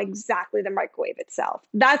it's not exactly the microwave itself.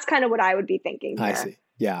 That's kind of what I would be thinking here. I see.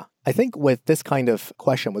 Yeah. I think with this kind of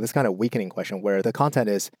question, with this kind of weakening question, where the content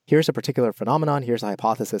is, here's a particular phenomenon, here's a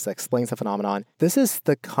hypothesis that explains the phenomenon, this is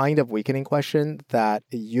the kind of weakening question that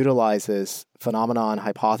utilizes phenomenon,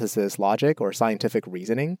 hypothesis, logic, or scientific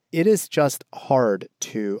reasoning. It is just hard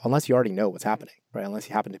to, unless you already know what's happening, right? Unless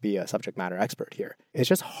you happen to be a subject matter expert here. It's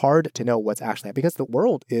just hard to know what's actually happening because the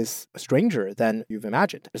world is stranger than you've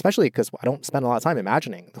imagined, especially because I don't spend a lot of time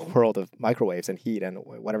imagining the world of microwaves and heat and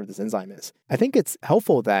whatever this enzyme is. I think it's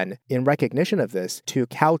helpful then, in recognition of this, to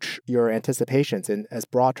couch your anticipations in as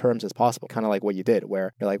broad terms as possible, kind of like what you did,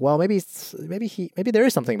 where you're like, well, maybe heat, maybe there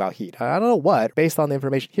is something about heat. I don't know what. Based on the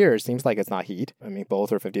information here, it seems like it's not heat. I mean,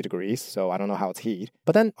 both are 50 degrees, so I don't know how it's heat.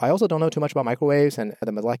 But then I also don't know too much about microwaves and at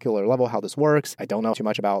the molecular level how this works. I don't know too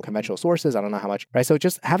much about conventional sources. I don't know how much, right? So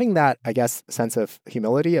just having that, I guess, sense of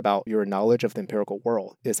humility about your knowledge of the empirical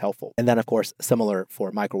world is helpful. And then, of course, similar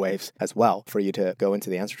for microwaves as well, for you to go into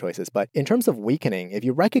the answer choices. But in terms of weakening, if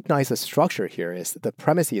you recognize the structure here is the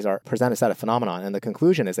premises are present a set of phenomenon and the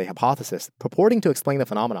conclusion is a hypothesis purporting to explain the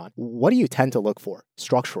phenomenon, what do you tend to look for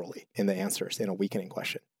structurally in the answers in a weakening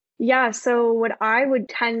question? Yeah, so what I would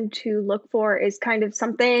tend to look for is kind of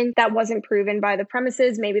something that wasn't proven by the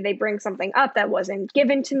premises. Maybe they bring something up that wasn't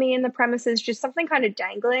given to me in the premises. Just something kind of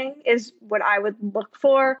dangling is what I would look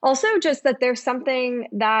for. Also, just that there's something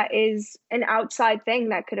that is an outside thing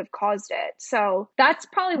that could have caused it. So that's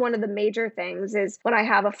probably one of the major things is when I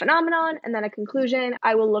have a phenomenon and then a conclusion,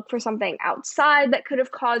 I will look for something outside that could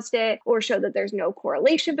have caused it or show that there's no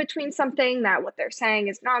correlation between something, that what they're saying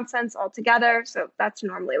is nonsense altogether. So that's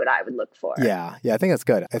normally what I would look for. Yeah, I think that's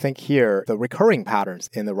good. I think here, the recurring patterns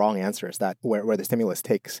in the wrong answers that where the stimulus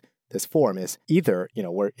takes this form is either,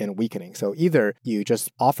 we're in weakening. So either you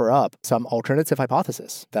just offer up some alternative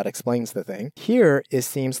hypothesis that explains the thing. Here, it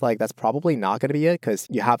seems like that's probably not going to be it because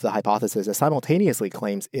you have the hypothesis that simultaneously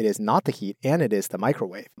claims it is not the heat and it is the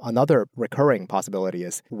microwave. Another recurring possibility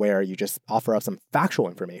is where you just offer up some factual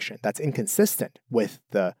information that's inconsistent with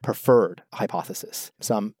the preferred hypothesis.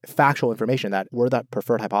 Some factual information that were that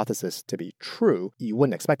preferred hypothesis to be true, you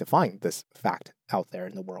wouldn't expect to find this fact out there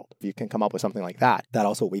in the world. If you can come up with something like that, that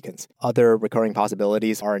also weakens. Other recurring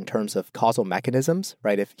possibilities are in terms of causal mechanisms,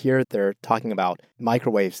 right? If here they're talking about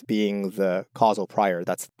microwaves being the causal prior,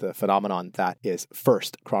 that's the phenomenon that is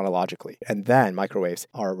first chronologically. And then microwaves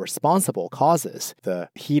are responsible causes the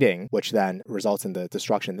heating, which then results in the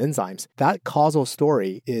destruction of enzymes. That causal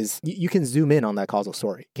story is, you can zoom in on that causal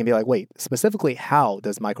story. You can be like, wait, specifically how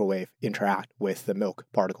does microwave interact with the milk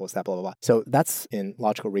particles, that blah, blah, blah. So that's in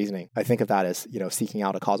logical reasoning. I think of that as, seeking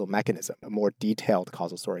out a causal mechanism, a more detailed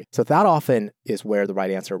causal story. So that often is where the right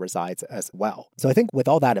answer resides as well. So I think with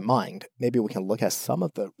all that in mind, maybe we can look at some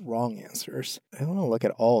of the wrong answers. I don't want to look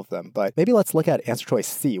at all of them, but maybe let's look at answer choice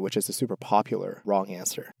C, which is a super popular wrong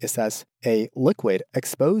answer. It says, a liquid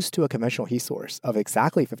exposed to a conventional heat source of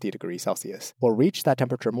exactly 50 degrees Celsius will reach that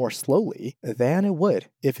temperature more slowly than it would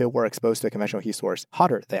if it were exposed to a conventional heat source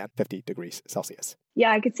hotter than 50 degrees Celsius. Yeah,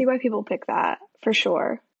 I could see why people pick that for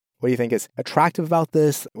sure. What do you think is attractive about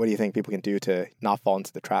this? What do you think people can do to not fall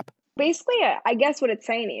into the trap? Basically, I guess what it's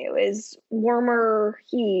saying to you is warmer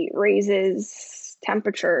heat raises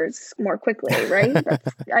temperatures more quickly, right?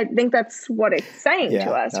 I think that's what it's saying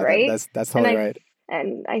to us, right? That's totally right.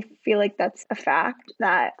 And I feel like that's a fact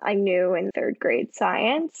that I knew in third grade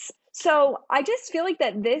science. So I just feel like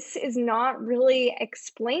that this is not really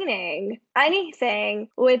explaining anything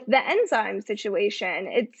with the enzyme situation.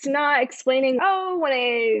 It's not explaining, when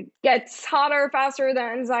it gets hotter faster, the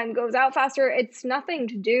enzyme goes out faster. It's nothing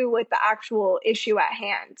to do with the actual issue at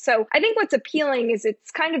hand. So I think what's appealing is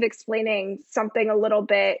it's kind of explaining something a little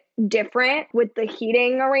bit different with the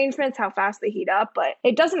heating arrangements, how fast they heat up, but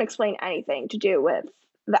it doesn't explain anything to do with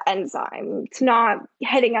the enzyme. It's not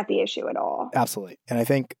hitting at the issue at all. Absolutely. And I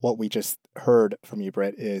think what we just heard from you,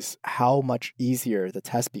 Britt, is how much easier the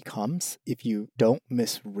test becomes if you don't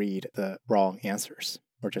misread the wrong answers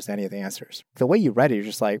or just any of the answers. The way you read it, you're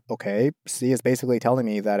just like, okay, C is basically telling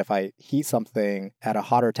me that if I heat something at a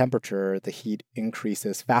hotter temperature, the heat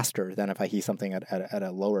increases faster than if I heat something at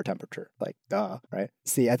a lower temperature. Like, duh, right?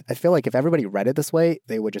 See, I feel like if everybody read it this way,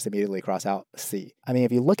 they would just immediately cross out C. I mean,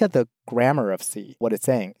 if you look at the grammar of C, what it's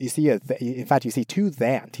saying, you see, in fact, you see two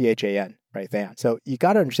than, THAN. Right, than. So you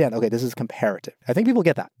got to understand, okay, this is comparative. I think people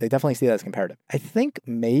get that. They definitely see that as comparative. I think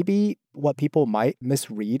maybe what people might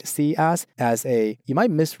misread C as you might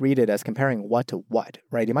misread it as comparing what to what,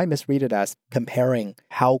 right? You might misread it as comparing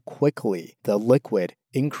how quickly the liquid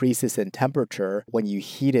increases in temperature when you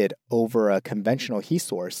heat it over a conventional heat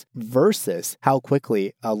source versus how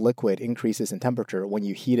quickly a liquid increases in temperature when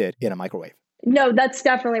you heat it in a microwave. No, that's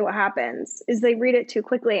definitely what happens, is they read it too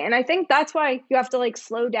quickly. And I think that's why you have to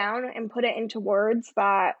slow down and put it into words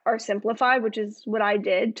that are simplified, which is what I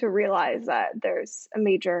did to realize that there's a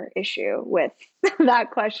major issue with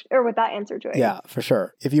that question or with that answer choice. Yeah, for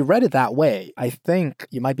sure. If you read it that way, I think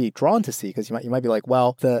you might be drawn to C because you might be like,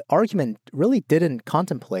 well, the argument really didn't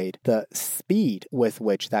contemplate the speed with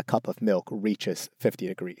which that cup of milk reaches 50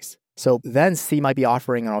 degrees. So then C might be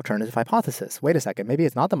offering an alternative hypothesis. Wait a second, maybe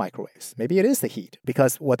it's not the microwaves. Maybe it is the heat.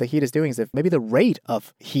 Because what the heat is doing is if maybe the rate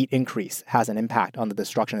of heat increase has an impact on the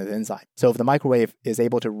destruction of the enzyme. So if the microwave is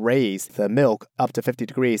able to raise the milk up to 50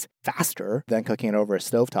 degrees faster than cooking it over a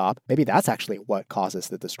stovetop, maybe that's actually what causes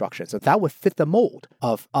the destruction. So that would fit the mold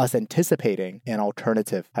of us anticipating an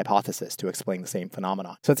alternative hypothesis to explain the same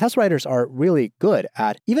phenomenon. So test writers are really good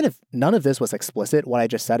at, even if none of this was explicit, what I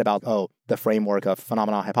just said about, the framework of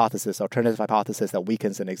phenomenon hypothesis, alternative hypothesis that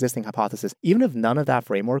weakens an existing hypothesis, even if none of that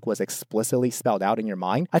framework was explicitly spelled out in your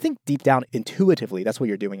mind, I think deep down intuitively, that's what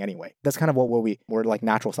you're doing anyway. That's kind of what we're like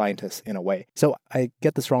natural scientists in a way. So I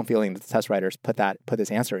get the strong feeling that the test writers put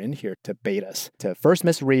this answer in here to bait us, to first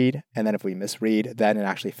misread, and then if we misread, then it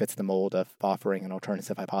actually fits the mold of offering an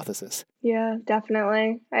alternative hypothesis. Yeah,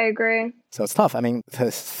 definitely. I agree. So it's tough. I mean,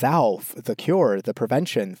 the salve, the cure, the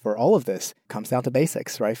prevention for all of this comes down to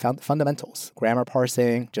basics, right? Fundamentals, grammar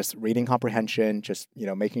parsing, just reading comprehension, just,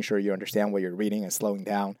 making sure you understand what you're reading and slowing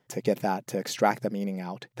down to get that, to extract the meaning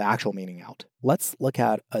out, the actual meaning out. Let's look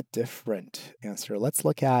at a different answer. Let's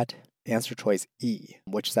look at answer choice E,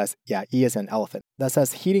 which says, E is an elephant. That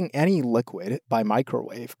says heating any liquid by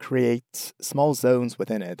microwave creates small zones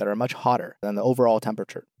within it that are much hotter than the overall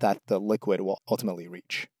temperature that the liquid will ultimately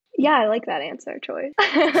reach. Yeah, I like that answer choice.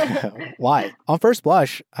 Why? On first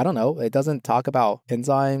blush, I don't know. It doesn't talk about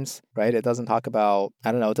enzymes, right? It doesn't talk about,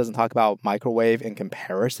 I don't know, it doesn't talk about microwave in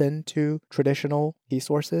comparison to traditional heat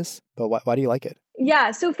sources. But why do you like it?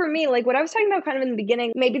 Yeah, so for me, like what I was talking about kind of in the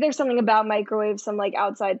beginning, maybe there's something about microwaves, some like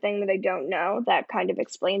outside thing that I don't know that kind of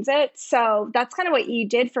explains it. So that's kind of what E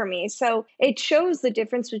did for me. So it shows the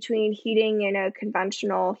difference between heating in a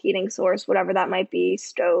conventional heating source, whatever that might be,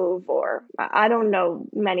 stove, or I don't know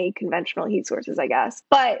many conventional heat sources, I guess.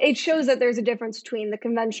 But it shows that there's a difference between the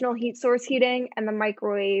conventional heat source heating and the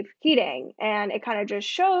microwave heating. And it kind of just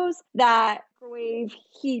shows that microwave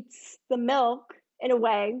heats the milk in a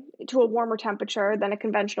way to a warmer temperature than a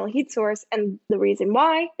conventional heat source. And the reason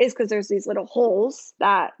why is because there's these little holes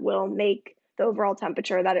that will make the overall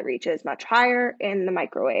temperature that it reaches much higher in the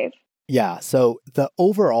microwave. Yeah, so the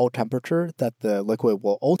overall temperature that the liquid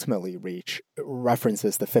will ultimately reach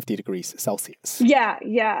references the 50 degrees Celsius. Yeah.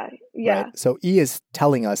 Right? So E is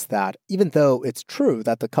telling us that even though it's true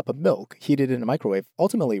that the cup of milk heated in a microwave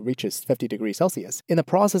ultimately reaches 50 degrees Celsius, in the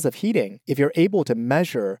process of heating, if you're able to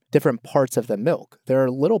measure different parts of the milk, there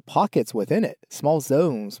are little pockets within it, small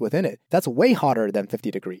zones within it. That's way hotter than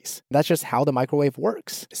 50 degrees. That's just how the microwave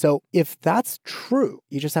works. So if that's true,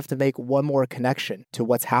 you just have to make one more connection to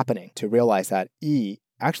what's happening to realize that E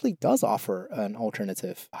actually does offer an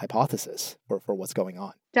alternative hypothesis for what's going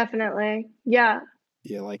on. Definitely. Yeah.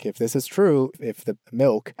 Yeah, like if this is true, if the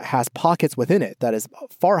milk has pockets within it that is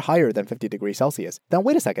far higher than 50 degrees Celsius, then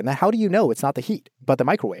wait a second, then how do you know it's not the heat, but the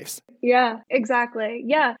microwaves? Yeah, exactly.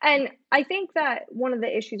 Yeah. And I think that one of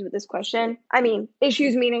the issues with this question, I mean,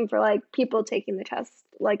 issues meaning for like people taking the test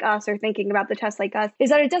like us or thinking about the test like us, is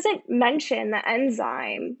that it doesn't mention the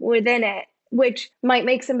enzyme within it, which might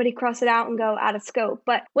make somebody cross it out and go out of scope.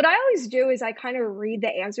 But what I always do is I kind of read the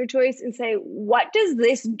answer choice and say, what does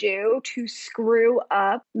this do to screw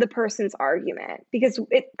up the person's argument? Because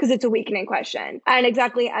it's a weakening question. And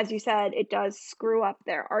exactly as you said, it does screw up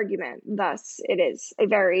their argument. Thus, it is a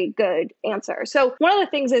very good answer. So one of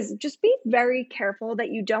the things is just be very careful that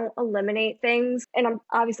you don't eliminate things. And I'm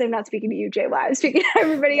not speaking to you, JY, I'm speaking to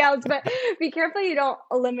everybody else, but be careful you don't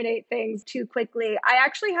eliminate things too quickly. I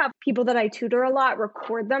actually have people that I tutor a lot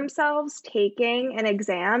record themselves taking an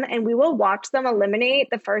exam, and we will watch them eliminate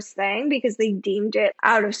the first thing because they deemed it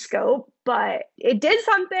out of scope. But it did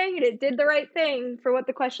something, and it did the right thing for what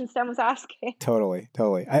the question stem was asking. Totally.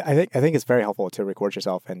 I think it's very helpful to record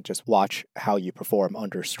yourself and just watch how you perform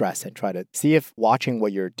under stress and try to see if watching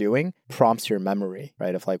what you're doing prompts your memory,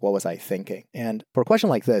 right? Of like, what was I thinking? And for a question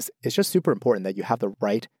like this, it's just super important that you have the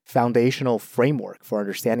right foundational framework for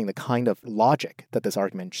understanding the kind of logic that this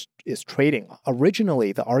argument is trading on.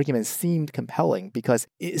 Originally, the argument seemed compelling because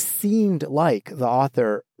it seemed like the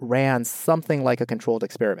author ran something like a controlled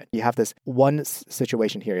experiment. You have this one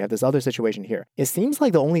situation here, you have this other situation here. It seems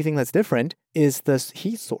like the only thing that's different is this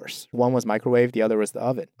heat source. One was microwave, the other was the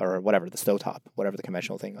oven, or whatever, the stovetop, whatever the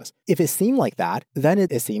conventional thing was. If it seemed like that, then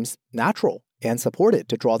it seems natural and supported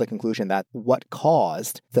to draw the conclusion that what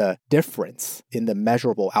caused the difference in the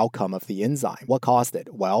measurable outcome of the enzyme, what caused it?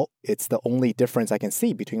 Well, it's the only difference I can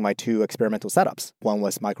see between my two experimental setups. One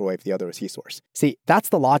was microwave, the other was heat source. See, that's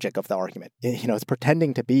the logic of the argument. It's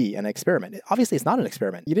pretending to be an experiment. Obviously, it's not an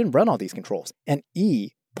experiment. You didn't run all these controls. And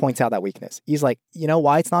E points out that weakness. He's like, you know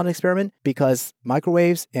why it's not an experiment? Because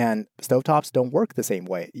microwaves and stovetops don't work the same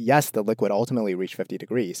way. Yes, the liquid ultimately reached 50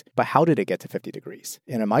 degrees, but how did it get to 50 degrees?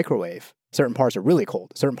 In a microwave, certain parts are really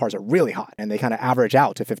cold, certain parts are really hot, and they kind of average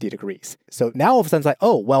out to 50 degrees. So now all of a sudden it's like,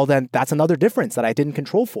 oh, well then that's another difference that I didn't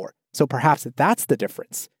control for. So perhaps that's the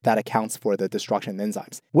difference that accounts for the destruction of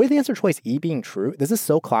enzymes. With answer choice E being true, this is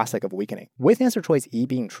so classic of weakening. With answer choice E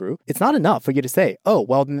being true, it's not enough for you to say, oh,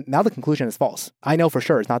 well, now the conclusion is false. I know for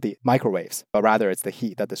sure it's not the microwaves, but rather it's the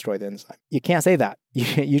heat that destroyed the enzyme. You can't say that.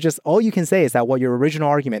 All you can say is that your original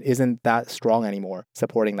argument isn't that strong anymore,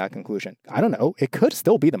 supporting that conclusion. I don't know. It could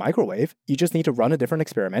still be the microwave. You just need to run a different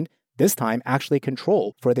experiment. This time, actually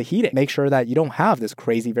control for the heating. Make sure that you don't have this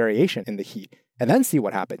crazy variation in the heat. And then see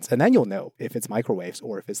what happens. And then you'll know if it's microwaves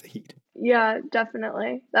or if it's the heat. Yeah,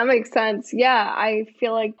 definitely. That makes sense. Yeah, I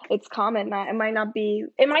feel like it's common that it might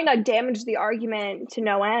not damage the argument to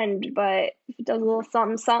no end, but if it does a little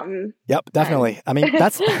something. Yep, definitely. I mean,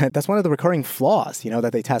 that's one of the recurring flaws,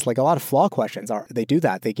 that they test. Like a lot of flaw questions they do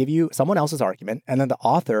that. They give you someone else's argument, and then the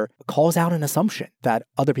author calls out an assumption that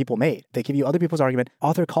other people made. They give you other people's argument,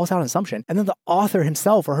 author calls out an assumption, and then the author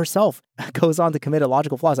himself or herself goes on to commit a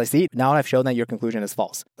logical flaw. I see, now I've shown that your conclusion is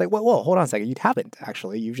false. Like, whoa, hold on a second. You haven't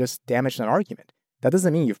actually. You've just damaged an argument. That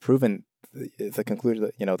doesn't mean you've proven the conclusion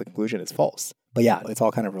that, the conclusion is false. But yeah, it's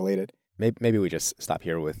all kind of related. Maybe we just stop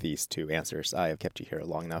here with these two answers. I have kept you here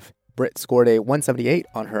long enough. Britt scored a 178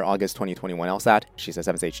 on her August 2021 LSAT. She's a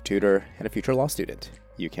 7th tutor and a future law student.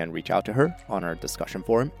 You can reach out to her on our discussion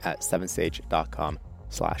forum at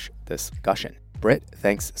 7thstage.com/discussion. Britt,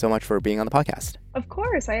 thanks so much for being on the podcast. Of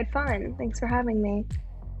course, I had fun. Thanks for having me.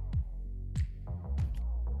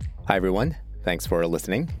 Hi, everyone. Thanks for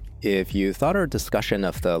listening. If you thought our discussion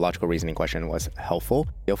of the logical reasoning question was helpful,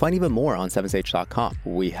 you'll find even more on 7thstage.com.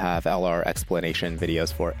 We have LR explanation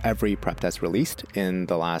videos for every prep test released in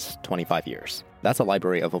the last 25 years. That's a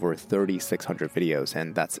library of over 3,600 videos,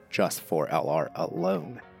 and that's just for LR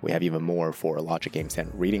alone. We have even more for logic games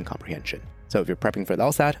and reading comprehension. So if you're prepping for the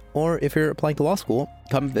LSAT, or if you're applying to law school,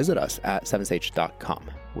 come visit us at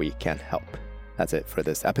 7thstage.com. We can help. That's it for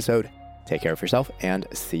this episode. Take care of yourself, and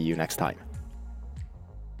see you next time.